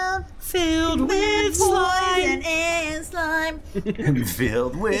world Filled with poison and slime.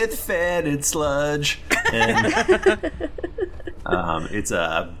 Filled with fetid sludge. And it's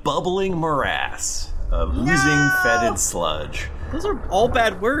a bubbling morass of oozing fetid sludge. Those are all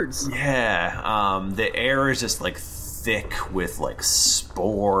bad words. Yeah. The air is just like thick with like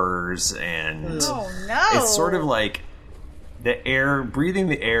spores and Oh no. it's sort of like breathing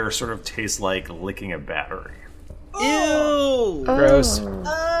the air sort of tastes like licking a battery. Ew. Gross.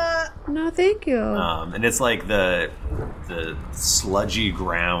 No, thank you. And it's like the sludgy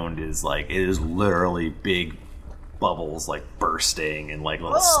ground is like, it is literally big bubbles like bursting and like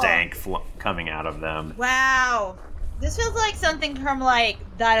little stank coming out of them. Wow. This feels like something from like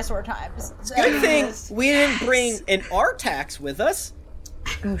dinosaur times. Good thing we didn't bring an Artax with us.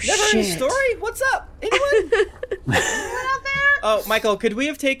 Oh, Never heard a shit. story? What's up? Anyone? Anyone out there? Oh, Michael, could we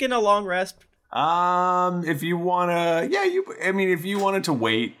have taken a long rest? If you wanna, if you wanted to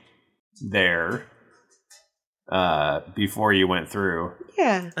wait there, before you went through.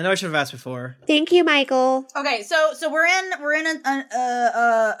 Yeah. I know I should have asked before. Thank you, Michael. Okay, so we're in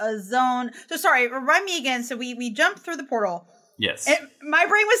a zone. So sorry, remind me again. So we jumped through the portal. Yes. And my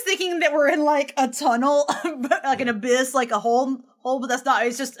brain was thinking that we're in like a tunnel, like an abyss, like a hole, but that's not.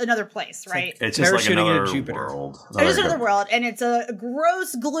 It's just another place, right? It's just like parachuting another into Jupiter. world. It's just another world, and it's a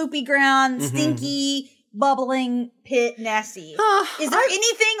gross, gloopy ground, stinky, bubbling pit, nasty. Is there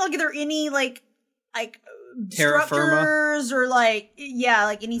anything like? Are there any like Terra firma? structures or like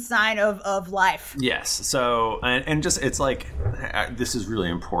any sign of life? Yes. So, and just, it's like, this is really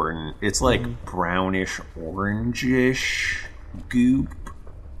important. It's like brownish, orangish goop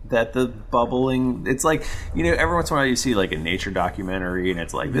that the bubbling, it's like, every once in a while you see like a nature documentary and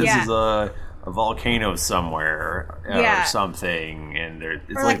it's like, this is a volcano somewhere or something. And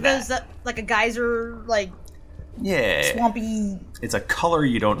it's Or like those, like a geyser, like swampy. It's a color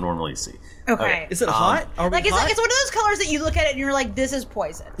you don't normally see. Okay. Is it hot? Are we Like it's hot? it's one of those colors that you look at it and you're like, this is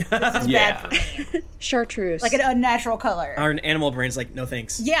poison. This is bad for me. Chartreuse. Like an unnatural color. Our animal brain's like, no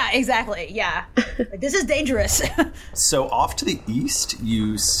thanks. Yeah, exactly. Yeah. Like, this is dangerous. So off to the east,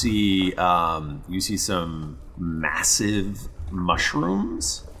 you see some massive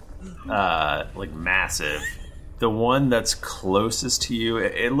mushrooms, like massive. The one that's closest to you,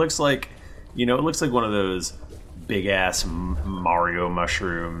 it looks like, it looks like one of those big ass Mario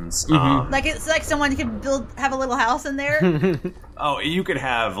mushrooms. Like it's like someone could have a little house in there. Oh, you could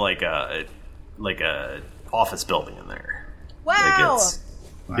have like a office building in there. Wow. Like it's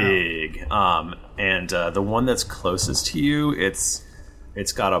big. And the one that's closest to you, it's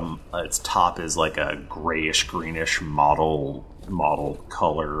got its top is like a grayish greenish mottled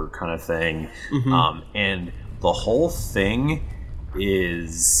color kind of thing. And the whole thing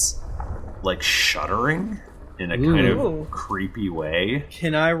is like shuddering in a kind of creepy way.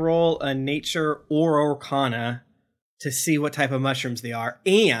 Can I roll a nature or arcana to see what type of mushrooms they are,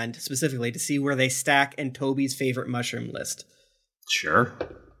 and specifically to see where they stack in Toby's favorite mushroom list? Sure.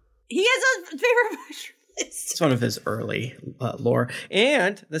 He has a favorite mushroom list. It's one of his early lore.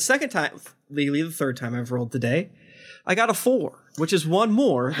 And the third time I've rolled today, I got a 4, which is one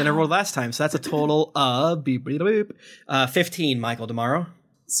more than I rolled last time. So that's a total of 15, Michael, tomorrow.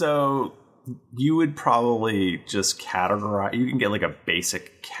 So you would probably just categorize, you can get like a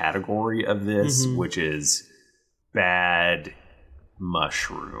basic category of this, which is bad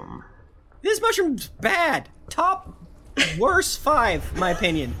mushroom. This mushroom's bad. Top Worst 5, my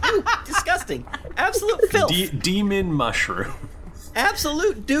opinion. Ooh, disgusting. Absolute filth. Demon mushroom.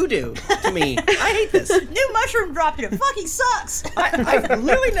 Absolute doo-doo to me. I hate this. New mushroom dropped and it fucking sucks. I've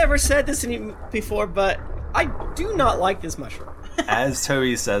literally never said this before, but I do not like this mushroom. As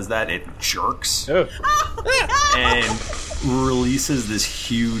Toby says that, it jerks Oh. and releases this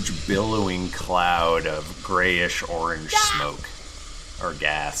huge billowing cloud of grayish orange smoke or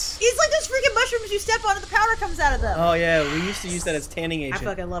gas. It's like those freaking mushrooms you step on and the powder comes out of them. Oh yeah, we used to use that as tanning I agent.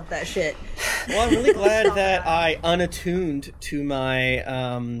 fucking love that shit. Well, I'm really glad that I unattuned to my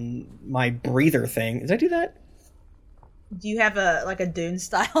my breather thing. Did I do that? Do you have a Dune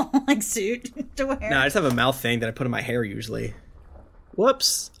style like suit to wear? No, I just have a mouth thing that I put in my hair usually.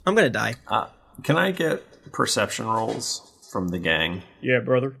 Whoops. I'm gonna die. Can I get perception rolls from the gang? Yeah,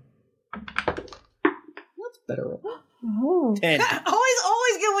 brother. What's better roll? 10.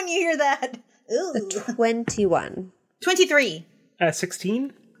 always good when you hear that. Ooh. 21. 23.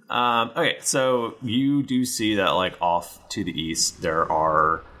 16? Okay, so you do see that, like, off to the east, there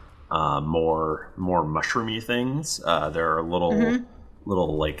are more mushroomy things. There are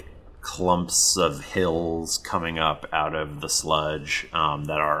little like clumps of hills coming up out of the sludge that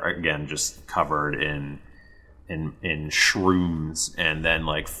are again just covered in shrooms, and then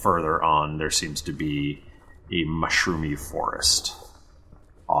like further on there seems to be a mushroomy forest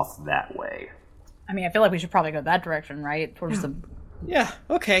off that way. I mean, I feel like we should probably go that direction, right? Towards the. Yeah,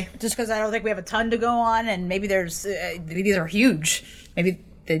 okay. Just because I don't think we have a ton to go on, and maybe maybe these are huge. Maybe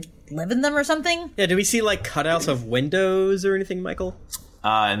they live in them or something. Yeah, do we see like cutouts of windows or anything, Michael?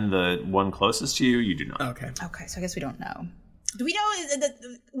 And the one closest to you, you do not. Okay. Okay, so I guess we don't know. Do we know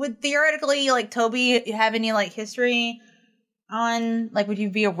would theoretically like Toby have any like history on like would you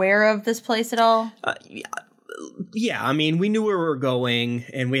be aware of this place at all? Yeah, I mean, we knew where we were going,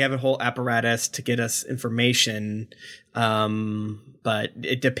 and we have a whole apparatus to get us information. But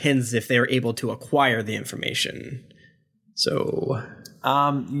it depends if they're able to acquire the information. So,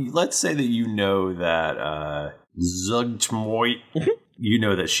 let's say that you know that Zugtmoit, you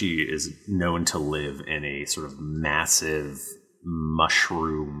know that she is known to live in a sort of massive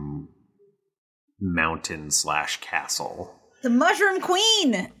mushroom mountain / castle. The Mushroom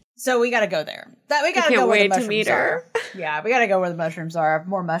Queen. So we gotta go there. We gotta can't go where the wait to mushrooms meet her. are. Yeah, we gotta go where the mushrooms are.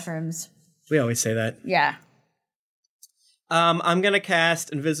 More mushrooms. we always say that. Yeah. I'm gonna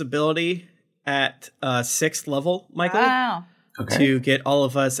cast invisibility at 6th level, Michael. Wow. Okay. To get all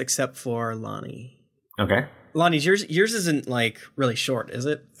of us except for Lonnie. Okay. Lonnie's yours isn't like really short, is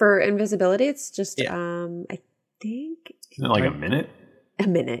it? For invisibility, it's just Yeah. I think Isn't it like a minute? a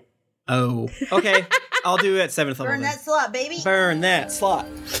minute. Oh, okay. I'll do it at 7th level. Burn then. that slot, baby. Burn that slot.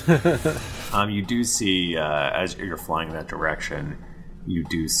 You do see, as you're flying in that direction, you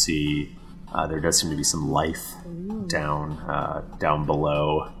do see there does seem to be some life down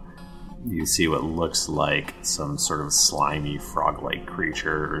below. You see what looks like some sort of slimy frog-like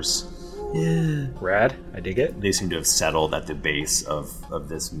creatures. Yeah. Rad. I dig it. They seem to have settled at the base of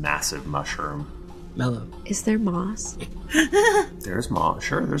this massive mushroom. Mellow. Is there moss? There's moss.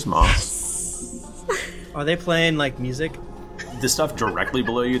 Sure, there's moss. Are they playing like music? The stuff directly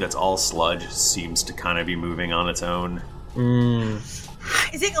below you that's all sludge seems to kind of be moving on its own.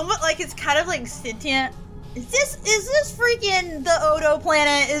 Is it almost like it's kind of like sentient? Is this freaking the Odo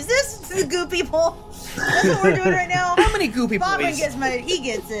planet? Is this the goo people? That's what we're doing right now. How many goopy Bobbin boys? he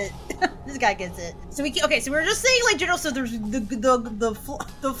gets it. This guy gets it. So we we're just saying like general. So there's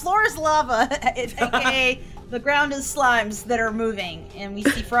the floor is lava, aka the ground is slimes that are moving, and we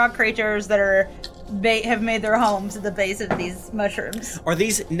see frog creatures that are have made their homes at the base of these mushrooms. Are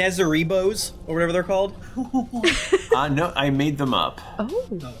these Nezaribos or whatever they're called? No, I made them up.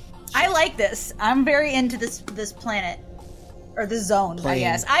 Oh. I like this. I'm very into this planet or this zone. Plane. I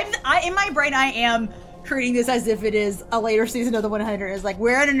guess I in my brain I am treating this as if it is a later season of the 100. Is like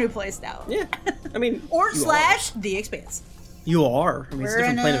we're in a new place now. Yeah. I mean, Or you slash the Expanse. You are. I mean, it's a We're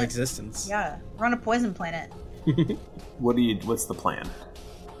different in plane a- of existence. Yeah, we're on a poison planet. What's the plan?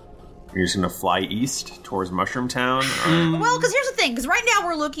 You're just gonna fly east towards Mushroom Town? Or? Well, because here's the thing. Because right now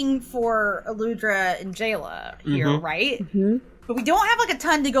we're looking for Eludra and Jayla here, right? Mm-hmm. But we don't have like a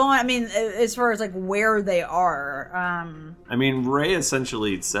ton to go on. I mean, as far as like where they are. I mean, Ray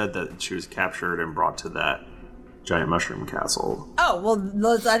essentially said that she was captured and brought to that giant mushroom castle. Oh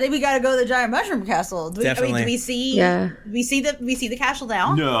well, I think we got to go to the giant mushroom castle. Definitely. Do we see? Yeah. We see the castle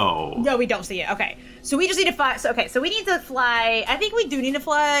now. No, we don't see it. Okay, so we just need to fly. So we need to fly. I think we do need to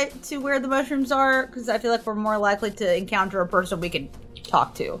fly to where the mushrooms are because I feel like we're more likely to encounter a person we can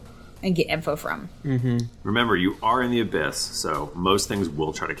talk to and get info from. Remember, you are in the abyss, so most things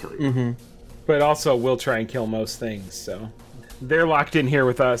will try to kill you. but also will try and kill most things. So they're locked in here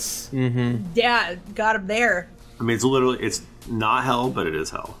with us. Yeah, got him there. I mean, it's not hell, but it is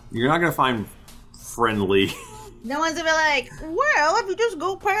hell. You're not gonna find friendly. No one's gonna be like, well, if you just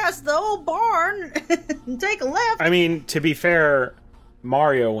go past the old barn and take a left. I mean, to be fair,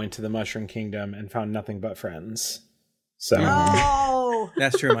 Mario went to the Mushroom Kingdom and found nothing but friends. So Oh,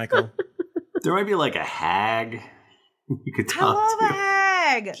 That's true, Michael. There might be like a hag you could I talk love to. a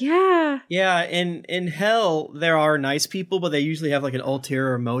hag. Yeah. Yeah, in hell there are nice people, but they usually have like an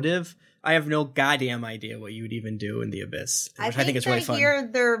ulterior motive. I have no goddamn idea what you would even do in the abyss, which I think is really fun. Here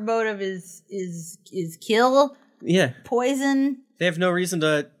their motive is kill, Yeah, poison. they have no reason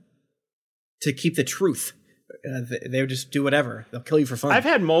to keep the truth. They would just do whatever. They'll kill you for fun. I've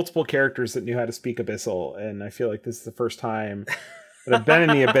had multiple characters that knew how to speak Abyssal, and I feel like this is the first time that I've been in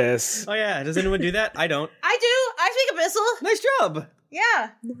the Abyss. Oh yeah, does anyone do that? I don't. I do. I speak Abyssal. Nice job. Yeah,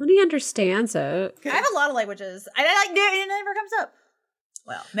 Nobody understands it. I have a lot of languages. I like it never comes up.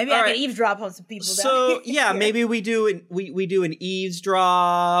 Well, maybe I All can right. eavesdrop on some people. So down yeah, here. maybe we do an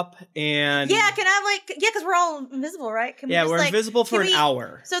eavesdrop and Yeah, can I because we're all invisible, right? Can we yeah, just, we're like, invisible for can an we-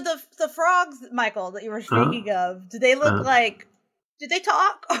 hour. So the frogs, Michael, that you were speaking of, do they look like? Do they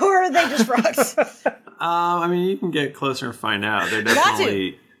talk, or are they just frogs? I mean, you can get closer and find out. They're Got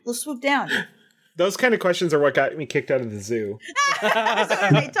definitely. to. We'll swoop down. Those kind of questions are what got me kicked out of the zoo. So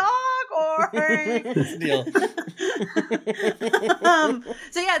do they talk, or? That's the deal.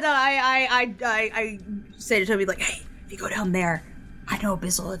 So yeah, no, I say to Toby like, hey, if you go down there, I know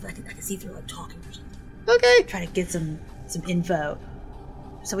Abyssal. If I can see if they're like talking or something. Okay. Try to get some info.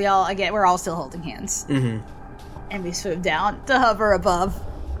 So we're all still holding hands, and we swoop down to hover above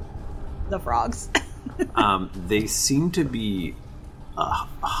the frogs. They seem to be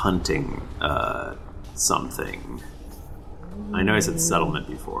hunting something. I know I said settlement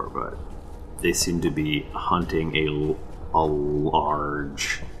before, but they seem to be hunting a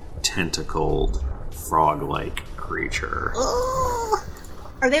large, tentacled, frog-like creature.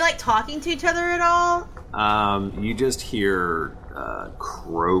 Are they like talking to each other at all? You just hear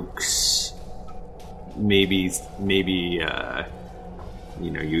croaks. Maybe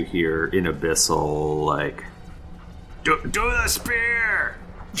you hear in Abyssal like, do the spear.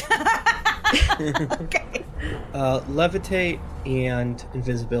 Okay. Levitate and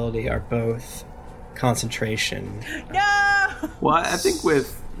invisibility are both concentration. No. Well, I think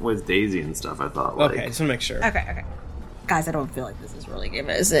with Daisy and stuff, I thought like, Okay, just want to make sure. Okay. Guys, I don't feel like this is really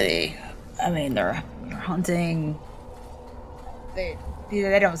giving us any. I mean, they're hunting. They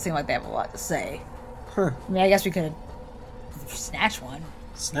don't seem like they have a lot to say. Huh. I mean, I guess we could snatch one.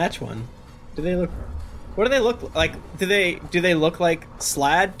 Snatch one. Do they look? What do they look like? Do they look like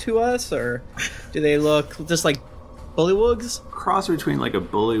Slad to us, or do they look just like bullywugs? cross between like a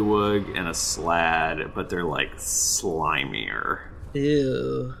bullywug and a slad, but they're like slimier.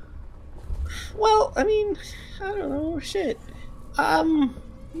 Ew. Well, I mean, I don't know. Shit.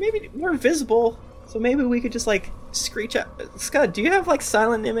 Maybe we're invisible, so maybe we could just like screech out. Scud, do you have like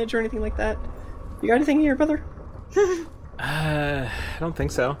silent image or anything like that? You got anything here, brother? I don't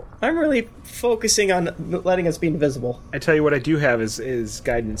think so. I'm really focusing on letting us be invisible. I tell you what I do have is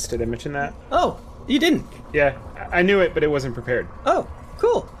guidance. Did I mention that? Oh, you didn't. Yeah, I knew it, but it wasn't prepared. Oh,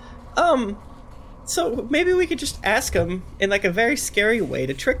 cool. So maybe we could just ask them in like a very scary way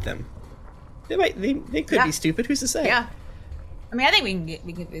to trick them. They could be stupid. Who's to say? Yeah. I mean, I think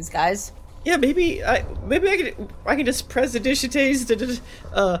we can get these guys. Yeah, maybe I can just prestidigitate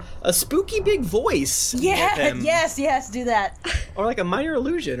a spooky big voice. and get them. Yes, do that. Or like a minor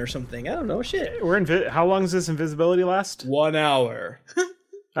illusion or something. I don't know. Shit. We're how long does this invisibility last? 1 hour.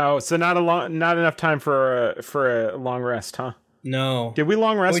 Oh, so not enough time for a long rest, huh? No. Did we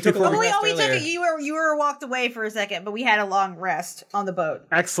long rest we took a before? long We rest took earlier. it. You were walked away for a second, but we had a long rest on the boat.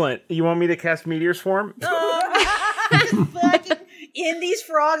 Excellent. You want me to cast Meteor's Form? Fucking in these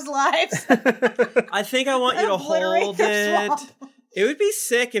frogs' lives. I think I want you to Obliterate hold their it. swamp. It would be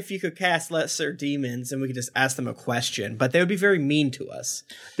sick if you could cast lesser demons and we could just ask them a question, but they would be very mean to us.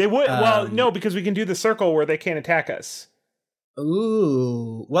 They would. Well, no, because we can do the circle where they can't attack us.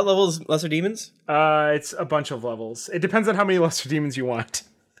 Ooh. What level is lesser demons? It's a bunch of levels. It depends on how many lesser demons you want.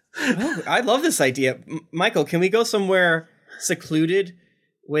 Oh, I love this idea. Michael, can we go somewhere secluded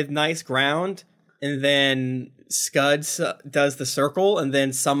with nice ground and then Scud does the circle and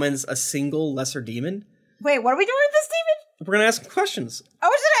then summons a single lesser demon? Wait, what are we doing with this demon? We're going to ask questions. I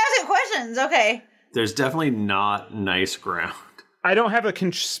was just asking questions. Okay. There's definitely not nice ground. I don't have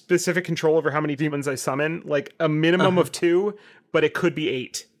a specific control over how many demons I summon. Like a minimum of 2, but it could be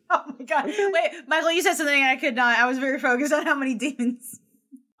 8. Oh my god. Wait, Michael, you said something I could not. I was very focused on how many demons.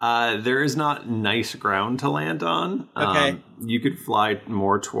 There is not nice ground to land on. Okay. You could fly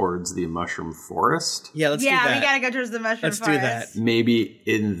more towards the mushroom forest. Yeah, let's do that. Yeah, we gotta go towards the mushroom forest. Do that. Maybe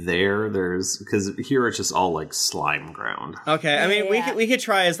in there's because here it's just all like slime ground. Okay, I mean, we could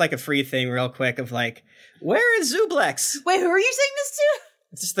try as like a free thing real quick of like, where is Zublex? Wait, who are you saying this to?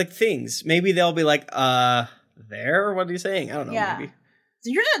 It's just like things. Maybe they'll be like, there? What are you saying? I don't know, maybe. So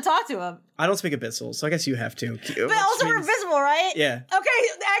you're gonna talk to him. I don't speak Abyssal, so I guess you have to. But also we're invisible, right? Yeah. Okay,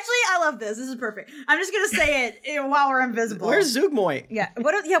 actually, I love this. This is perfect. I'm just gonna say it while we're invisible. Where's Zugmoy? Yeah.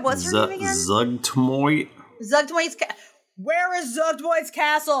 What's her name again? Zugtmoy. Zugtmoy's Where is Zugtmoy's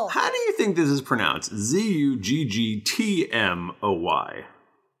castle? How do you think this is pronounced? Zuggtmoy.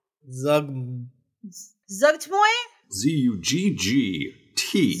 Zugtmoy?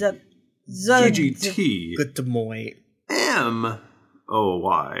 Zuggtmoy.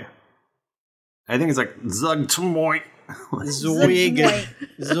 M-O-Y. I think it's like Zugtmoy.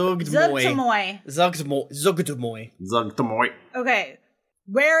 Zugtmoy. Okay.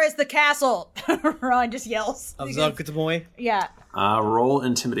 Where is the castle? Ron just yells. Of Zugtmoy? Yeah. Roll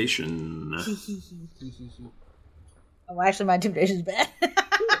intimidation. Oh, actually, my intimidation is bad.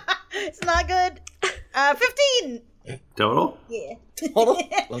 It's not good. 15. Total? Yeah. Total?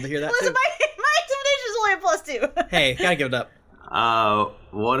 Love to hear that. Listen, my intimidation is only a +2. Hey, gotta give it up.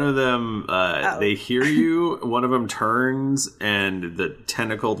 One of them, they hear you. One of them turns, and the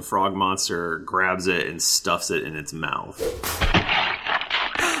tentacled frog monster grabs it and stuffs it in its mouth.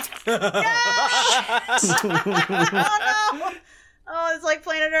 Oh no! Oh, it's like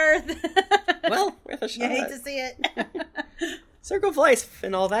Planet Earth. Well, worth a shot. You hate to see it. Circle of Life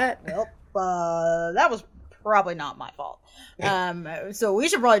and all that. Well, that was probably not my fault. So we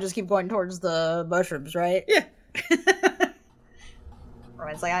should probably just keep going towards the mushrooms, right? Yeah.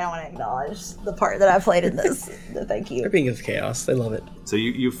 It's like I don't want to acknowledge the part that I played in this. Thank you. They're being of chaos. They love it. So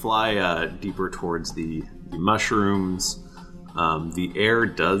you fly deeper towards the mushrooms. The air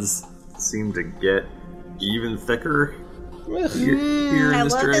does seem to get even thicker here in I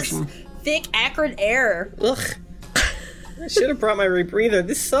this love direction. this thick, acrid air. Ugh. I should have brought my rebreather.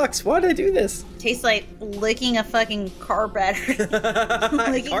 This sucks. Why did I do this? Tastes like licking a fucking car battery.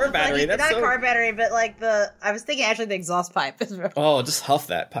 Car battery? That's not so... a car battery, but like I was thinking actually the exhaust pipe. Oh, just huff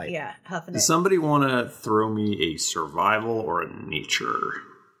that pipe. Yeah, huffing it. Does somebody want to throw me a survival or a nature?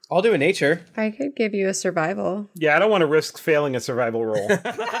 I'll do a nature. I could give you a survival. Yeah, I don't want to risk failing a survival roll. Turns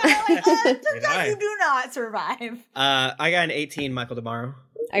out you do not survive. I got an 18, Michael DeMaro.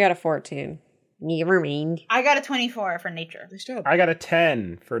 I got a 14. Never mind. I got a 24 for nature. Nice job. I got a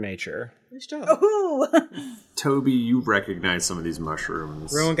 10 for nature. Nice job. Ooh. Toby, you recognize some of these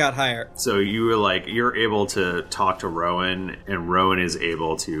mushrooms. Rowan got higher. So you're able to talk to Rowan, and Rowan is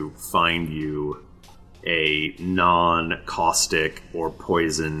able to find you a non-caustic or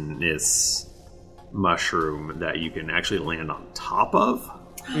poisonous mushroom that you can actually land on top of.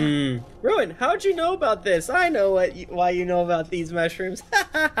 Rowan, how'd you know about this? I know why you know about these mushrooms.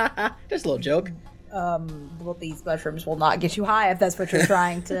 Just a little joke. Well, these mushrooms will not get you high if that's what you're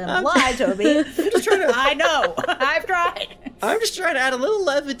trying to imply, Toby. I'm just trying to. I know. I've tried. I'm just trying to add a little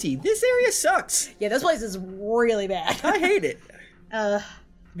levity. This area sucks. Yeah, this place is really bad. I hate it.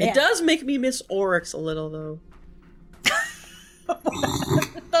 It does make me miss Oryx a little, though.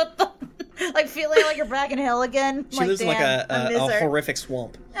 Like feeling like you're back in hell again. She lives in like a horrific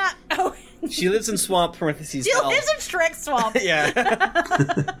swamp. She lives in swamp parentheses. She lives in Shrek swamp. Yeah.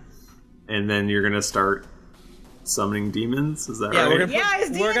 And then you're gonna start summoning demons. Is that right?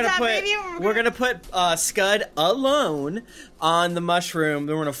 We're gonna put Scud alone on the mushroom.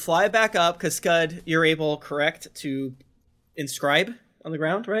 Then we're gonna fly back up because Scud, you're able, correct, to inscribe on the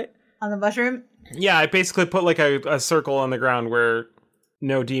ground, right? On the mushroom. Yeah, I basically put like a circle on the ground where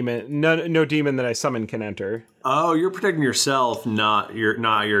no demon that I summon can enter. Oh, you're protecting yourself,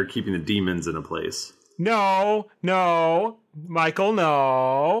 you're keeping the demons in a place. No, Michael,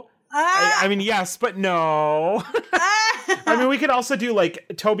 no. I mean, yes, but no. I mean, we could also do like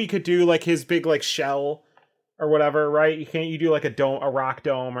Toby could do like his big like shell or whatever, right? Can't you do like a rock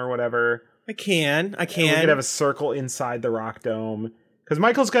dome or whatever? I can. And we could have a circle inside the rock dome. Because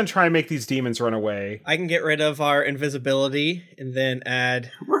Michael's going to try and make these demons run away. I can get rid of our invisibility and then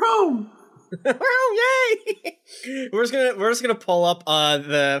add... Rome! Yay! We're just gonna pull up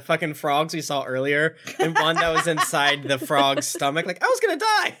the fucking frogs we saw earlier, and one that was inside the frog's stomach. Like, I was gonna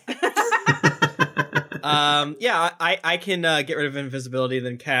die! Yeah, I can get rid of invisibility and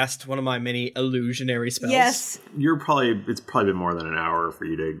then cast one of my many illusionary spells. Yes. It's probably been more than an hour for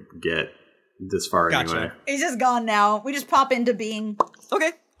you to get this far anyway. He's just gone now. We just pop into being.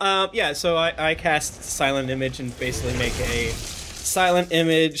 Okay. Yeah, so I cast Silent Image and basically make a silent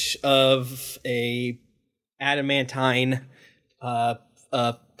image of a adamantine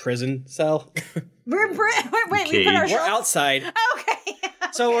prison cell. Wait, we put Cage. ourselves. We're outside. Okay.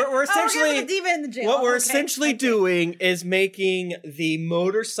 So we're essentially we're gonna put the demon in the jail. what we're Okay. essentially doing is making the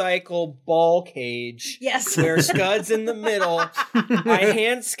motorcycle ball cage. Yes. Where Scud's in the middle. I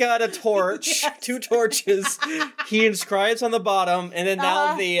hand Scud a torch, Yes. 2 torches. He inscribes on the bottom, and then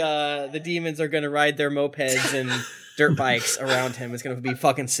now the demons are gonna ride their mopeds and dirt bikes around him. It's gonna be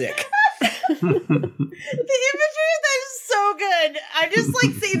fucking sick. The imagery of that is so good. I just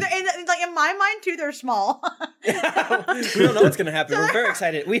like see that, and like in my mind too, they're small. We don't know what's gonna happen. We're very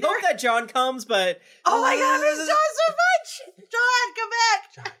excited. We hope that John comes, but Oh my god, I miss John so much. John, come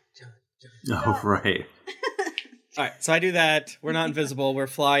back. Oh, right. all right. So I do that. We're not invisible. We're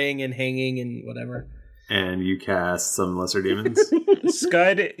flying and hanging and whatever. And you cast some lesser demons.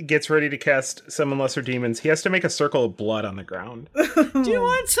 Scud gets ready to cast Summon Lesser Demons. He has to make a circle of blood on the ground. Do you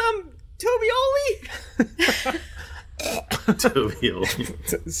want some Tobioli?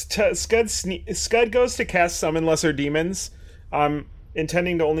 Scud goes to cast Summon Lesser Demons,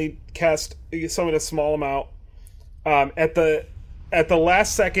 intending to only summon a small amount. At the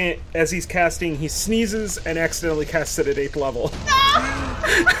last second, as he's casting, he sneezes and accidentally casts it at 8th level.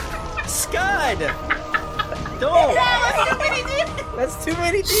 Scud! Don't! That's too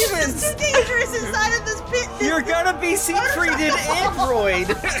many demons! It's too dangerous inside of this pit. You're gonna be Siegfrieded android!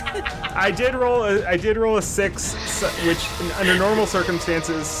 I did roll a 6, which under normal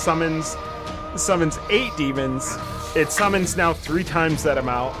circumstances summons 8 demons. It summons now 3 times that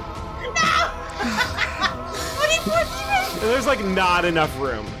amount. And there's like not enough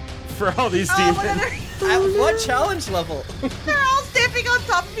room for all these demons. At what challenge level? They're all stamping on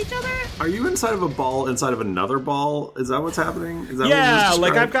top of each other. Are you inside of a ball inside of another ball? Is that what's happening? Is that Yeah, what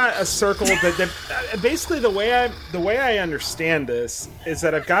like I've got a circle that basically the way I understand this is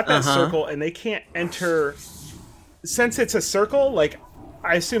that I've got that circle and they can't enter. Since it's a circle, like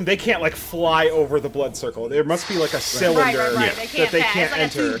I assume they can't like fly over the blood circle. There must be like a cylinder Right. Yeah. They that they pass. can't It's like a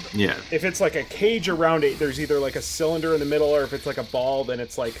enter. tube. Yeah. If it's like a cage around it, there's either like a cylinder in the middle, or if it's like a ball, then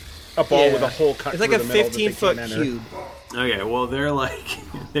it's like a ball with a hole cut. It's like through a the middle that they 15-foot can't enter. cube. Okay, well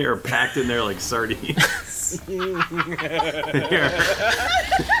they are packed in there like sardines.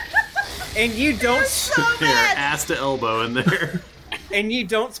 And you don't They're ass to elbow in there. and you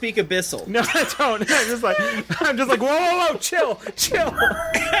don't speak abyssal. No, I don't. I'm just like, whoa, chill.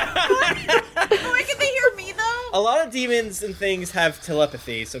 Why can they hear me though? A lot of demons and things have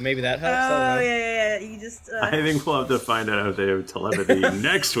telepathy, so maybe that helps. I don't Oh know. yeah. You just. I think we'll have to find out if they have telepathy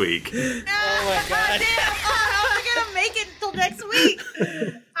next week. Oh my god. Damn! How am I gonna make it until next week?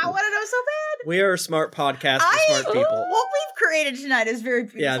 I want to know so bad. We are a smart podcast for smart people. What we've created tonight is very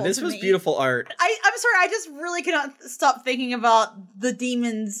beautiful. Yeah, this to was me. beautiful art. I'm sorry, I just really cannot stop thinking about the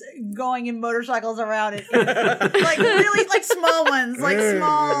demons going in motorcycles around it. Like really like small ones. Like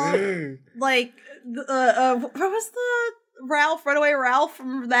small like what was the Ralph, Runaway Ralph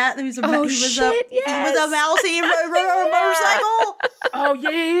from that? He was a Yes. mousy motorcycle. Oh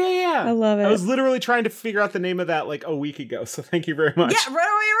yeah. I love it. I was literally trying to figure out the name of that like a week ago, so thank you very much. Yeah,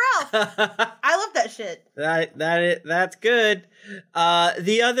 Runaway Ralph. I love that shit. That's good.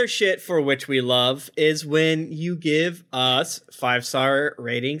 The other shit for which we love is when you give us 5-star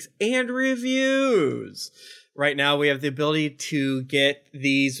ratings and reviews. Right now, we have the ability to get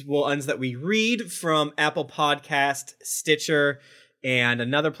these ones that we read from Apple Podcast, Stitcher, and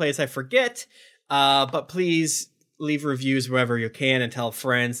another place I forget. But please leave reviews wherever you can and tell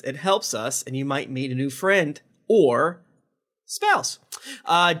friends. It helps us, and you might meet a new friend or spouse.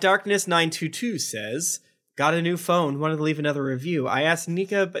 Darkness922 says, got a new phone, wanted to leave another review. I asked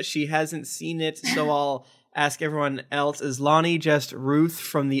Nika, but she hasn't seen it, so I'll ask everyone else. Is Lonnie just Ruth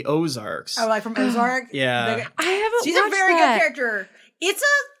from the Ozarks? Oh, like from Ozark? Yeah. I haven't She's a watched very that. good character.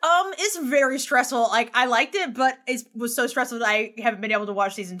 It's very stressful. Like I liked it, but it was so stressful that I haven't been able to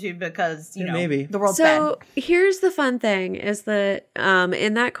watch season 2 because you know maybe. the world's So bad. here's the fun thing is that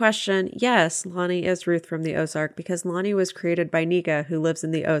in that question, yes, Lonnie is Ruth from the Ozark because Lonnie was created by Nika, who lives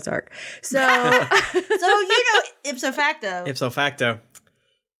in the Ozark. So So you know, ipso facto. Ipso facto.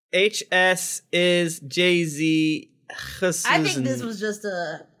 HS is Jay-Z. I think this was just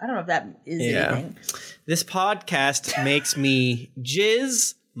a. I don't know if that is anything. This podcast makes me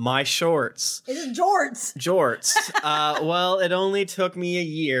jizz my shorts. It is Jorts. Jorts. Well, it only took me a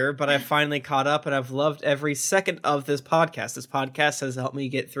year, but I finally caught up and I've loved every second of this podcast. This podcast has helped me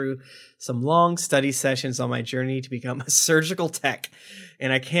get through some long study sessions on my journey to become a surgical tech.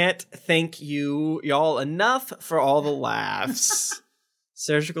 And I can't thank y'all enough for all the laughs.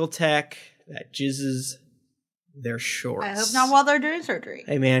 Surgical tech that jizzes their shorts. I hope not while they're doing surgery.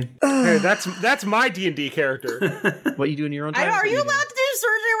 Hey, man. Hey, that's my D&D character. What you do in your own time? Are you allowed to do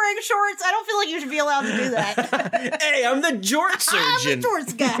surgery wearing shorts? I don't feel like you should be allowed to do that. Hey, I'm the jort surgeon. I'm the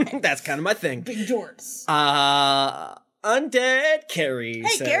jorts guy. That's kind of my thing. Big jorts. Undead Carrie.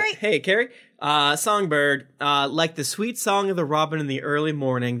 Hey, Carrie. Hey, Carrie. Songbird, like the sweet song of the robin in the early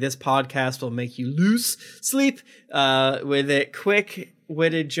morning, this podcast will make you lose sleep with it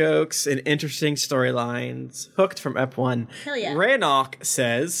quick-witted jokes and interesting storylines. Hooked from Ep 1. Hell yeah. Ranok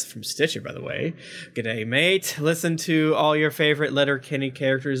says, from Stitcher, by the way, "G'day, mate. Listen to all your favorite Letterkenny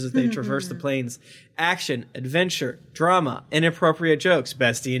characters as they traverse the plains. Action, adventure, drama, inappropriate jokes.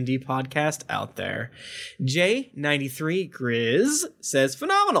 Best D&D podcast out there." J93 Grizz says,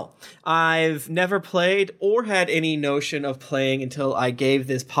 "Phenomenal. I've never played or had any notion of playing until I gave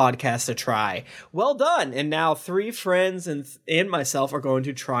this podcast a try. Well done. And now 3 friends and myself are going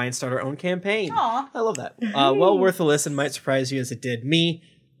to try and start our own campaign." Aw. I love that. Well worth a listen. Might surprise you as it did me,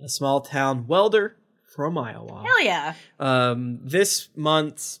 a small town welder from Iowa. Hell yeah. This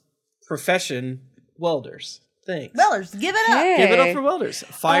month's profession, welders. Thanks. Welders, give it up. Hey. Give it up for welders.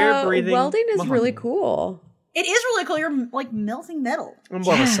 Fire breathing. Welding is really mahogany. cool. It is really cool. You're like melting metal. I'm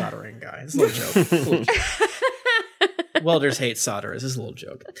more of a soldering guy. It's a little joke. It's a little joke. Welders hate solder. This is a little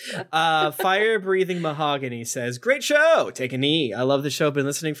joke. Fire breathing mahogany says, "Great show. Take a knee. I love the show. Been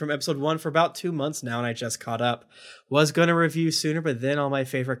listening from episode 1 for about 2 months now, and I just caught up. Was going to review sooner, but then all my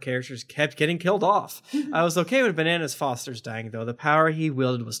favorite characters kept getting killed off. I was okay with Bananas Foster's dying, though. The power he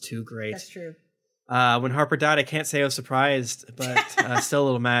wielded was too great. That's true. When Harper died, I can't say I was surprised, but still a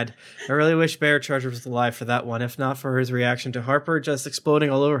little mad. I really wish Bear Charger was alive for that one, if not for his reaction to Harper just exploding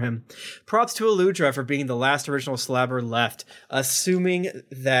all over him. Props to Aludra for being the last original slabber left, assuming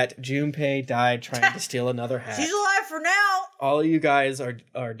that Junpei died trying to steal another hat. She's alive for now. All of you guys are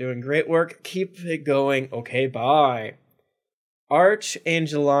doing great work. Keep it going. Okay, bye."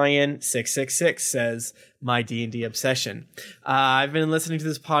 Archangelion666 says, "My D&D obsession. I've been listening to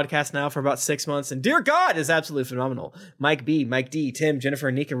this podcast now for about 6 months, and dear God, is absolutely phenomenal. Mike B, Mike D, Tim, Jennifer,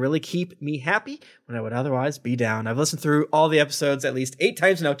 and Nika really keep me happy when I would otherwise be down. I've listened through all the episodes at least 8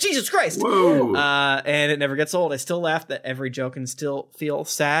 times now. Jesus Christ! Whoa. And it never gets old. I still laugh at every joke and still feel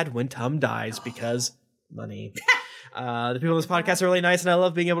sad when Tum dies because money." The people on this podcast are really nice, and I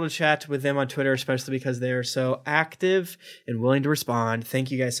love being able to chat with them on Twitter, especially because they are so active and willing to respond.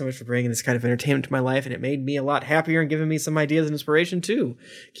 Thank you guys so much for bringing this kind of entertainment to my life, and it made me a lot happier and giving me some ideas and inspiration too.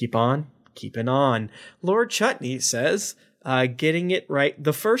 Keep on keeping on. Lord Chutney says, "Getting it right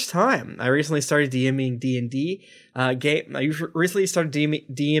the first time. I recently started DMing D&D game. I recently started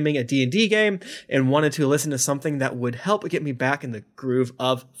DMing a D&D game and wanted to listen to something that would help get me back in the groove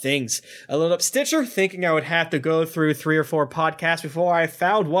of things. I loaded up Stitcher, thinking I would have to go through 3 or 4 podcasts before I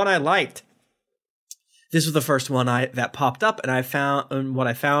found one I liked. This was the first one that popped up, and what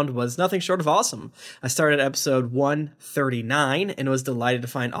I found was nothing short of awesome. I started at episode 139 and was delighted to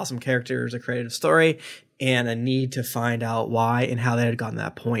find awesome characters, a creative story, and a need to find out why and how they had gotten to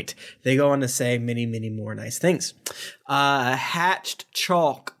that point. They go on to say many, many more nice things." Hatched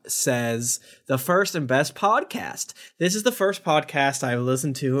Chalk says, "The first and best podcast. This is the first podcast I've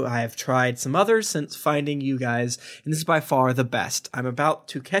listened to. I have tried some others since finding you guys, and this is by far the best. I'm about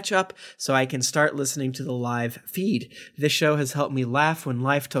to catch up so I can start listening to the live feed. This show has helped me laugh when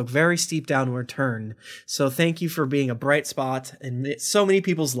life took very steep downward turn. So thank you for being a bright spot in so many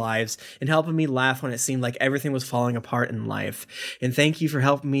people's lives and helping me laugh when it seemed like everything was falling apart in life. And thank you for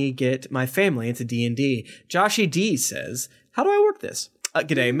helping me get my family into D&D. Joshy D says, "How do I work this?"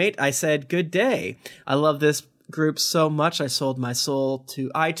 G'day, mate. I said, "Good day. I love this group so much I sold my soul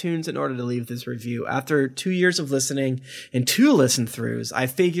to iTunes in order to leave this review. After 2 years of listening and 2 listen-throughs, I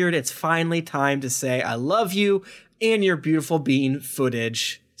figured it's finally time to say I love you and your beautiful bean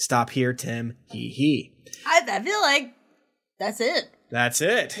footage. Stop here, Tim. Hee hee." I feel like that's it. That's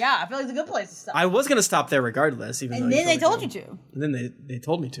it. Yeah, I feel like it's a good place to stop. I was going to stop there regardless. Even And though then they told you to. And then they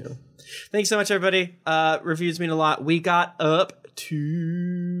told me to. Thanks so much, everybody. Reviews mean a lot. We got up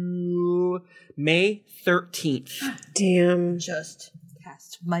to May 13th. Damn. Just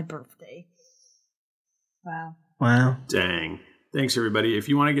past my birthday. Wow. Wow. Dang. Thanks, everybody. If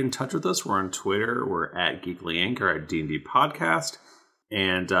you want to get in touch with us, we're on Twitter. We're at Geekly Inc. or at D&D Podcast.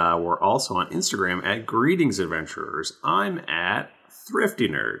 And we're also on Instagram at Greetings Adventurers. I'm at Thrifty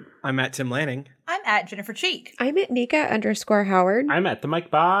Nerd. I'm at Tim Lanning. I'm at Jennifer Cheek. I'm at Nika_Howard. I'm at the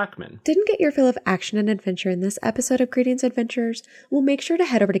Mike Bachman. Didn't get your fill of action and adventure in this episode of Greetings Adventures? Well, make sure to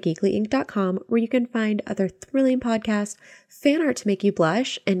head over to geeklyinc.com where you can find other thrilling podcasts, fan art to make you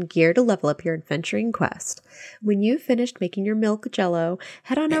blush, and gear to level up your adventuring quest. When you've finished making your milk jello,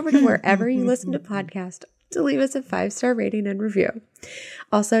 head on over to wherever you listen to podcasts to leave us a 5-star rating and review.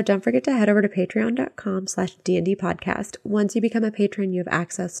 Also, don't forget to head over to patreon.com/D&D podcast. Once you become a patron, you have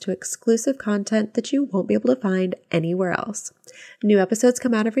access to exclusive content that you won't be able to find anywhere else. New episodes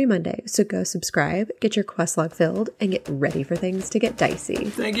come out every Monday, so go subscribe, get your quest log filled, and get ready for things to get dicey.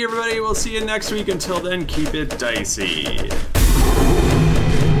 Thank you, everybody. We'll see you next week. Until then, keep it dicey.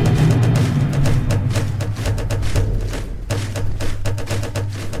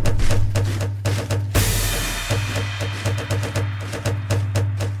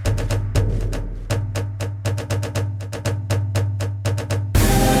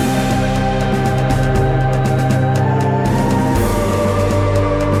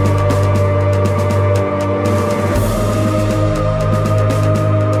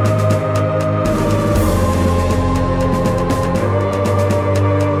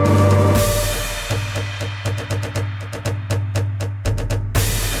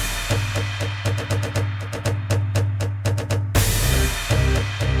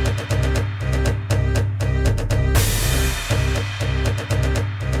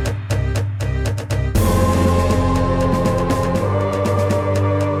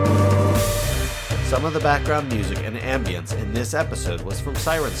 Some of the background music and ambience in this episode was from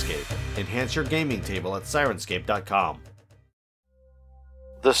Syrinscape. Enhance your gaming table at Syrinscape.com.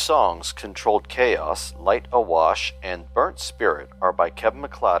 The songs Controlled Chaos, Light Awash, and Burnt Spirit are by Kevin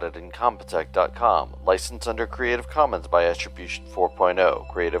MacLeod at Incompetech.com, licensed under Creative Commons by Attribution 4.0,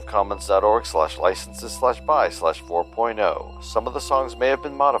 creativecommons.org/licenses/by/4.0. Some of the songs may have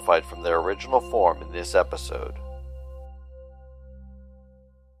been modified from their original form in this episode.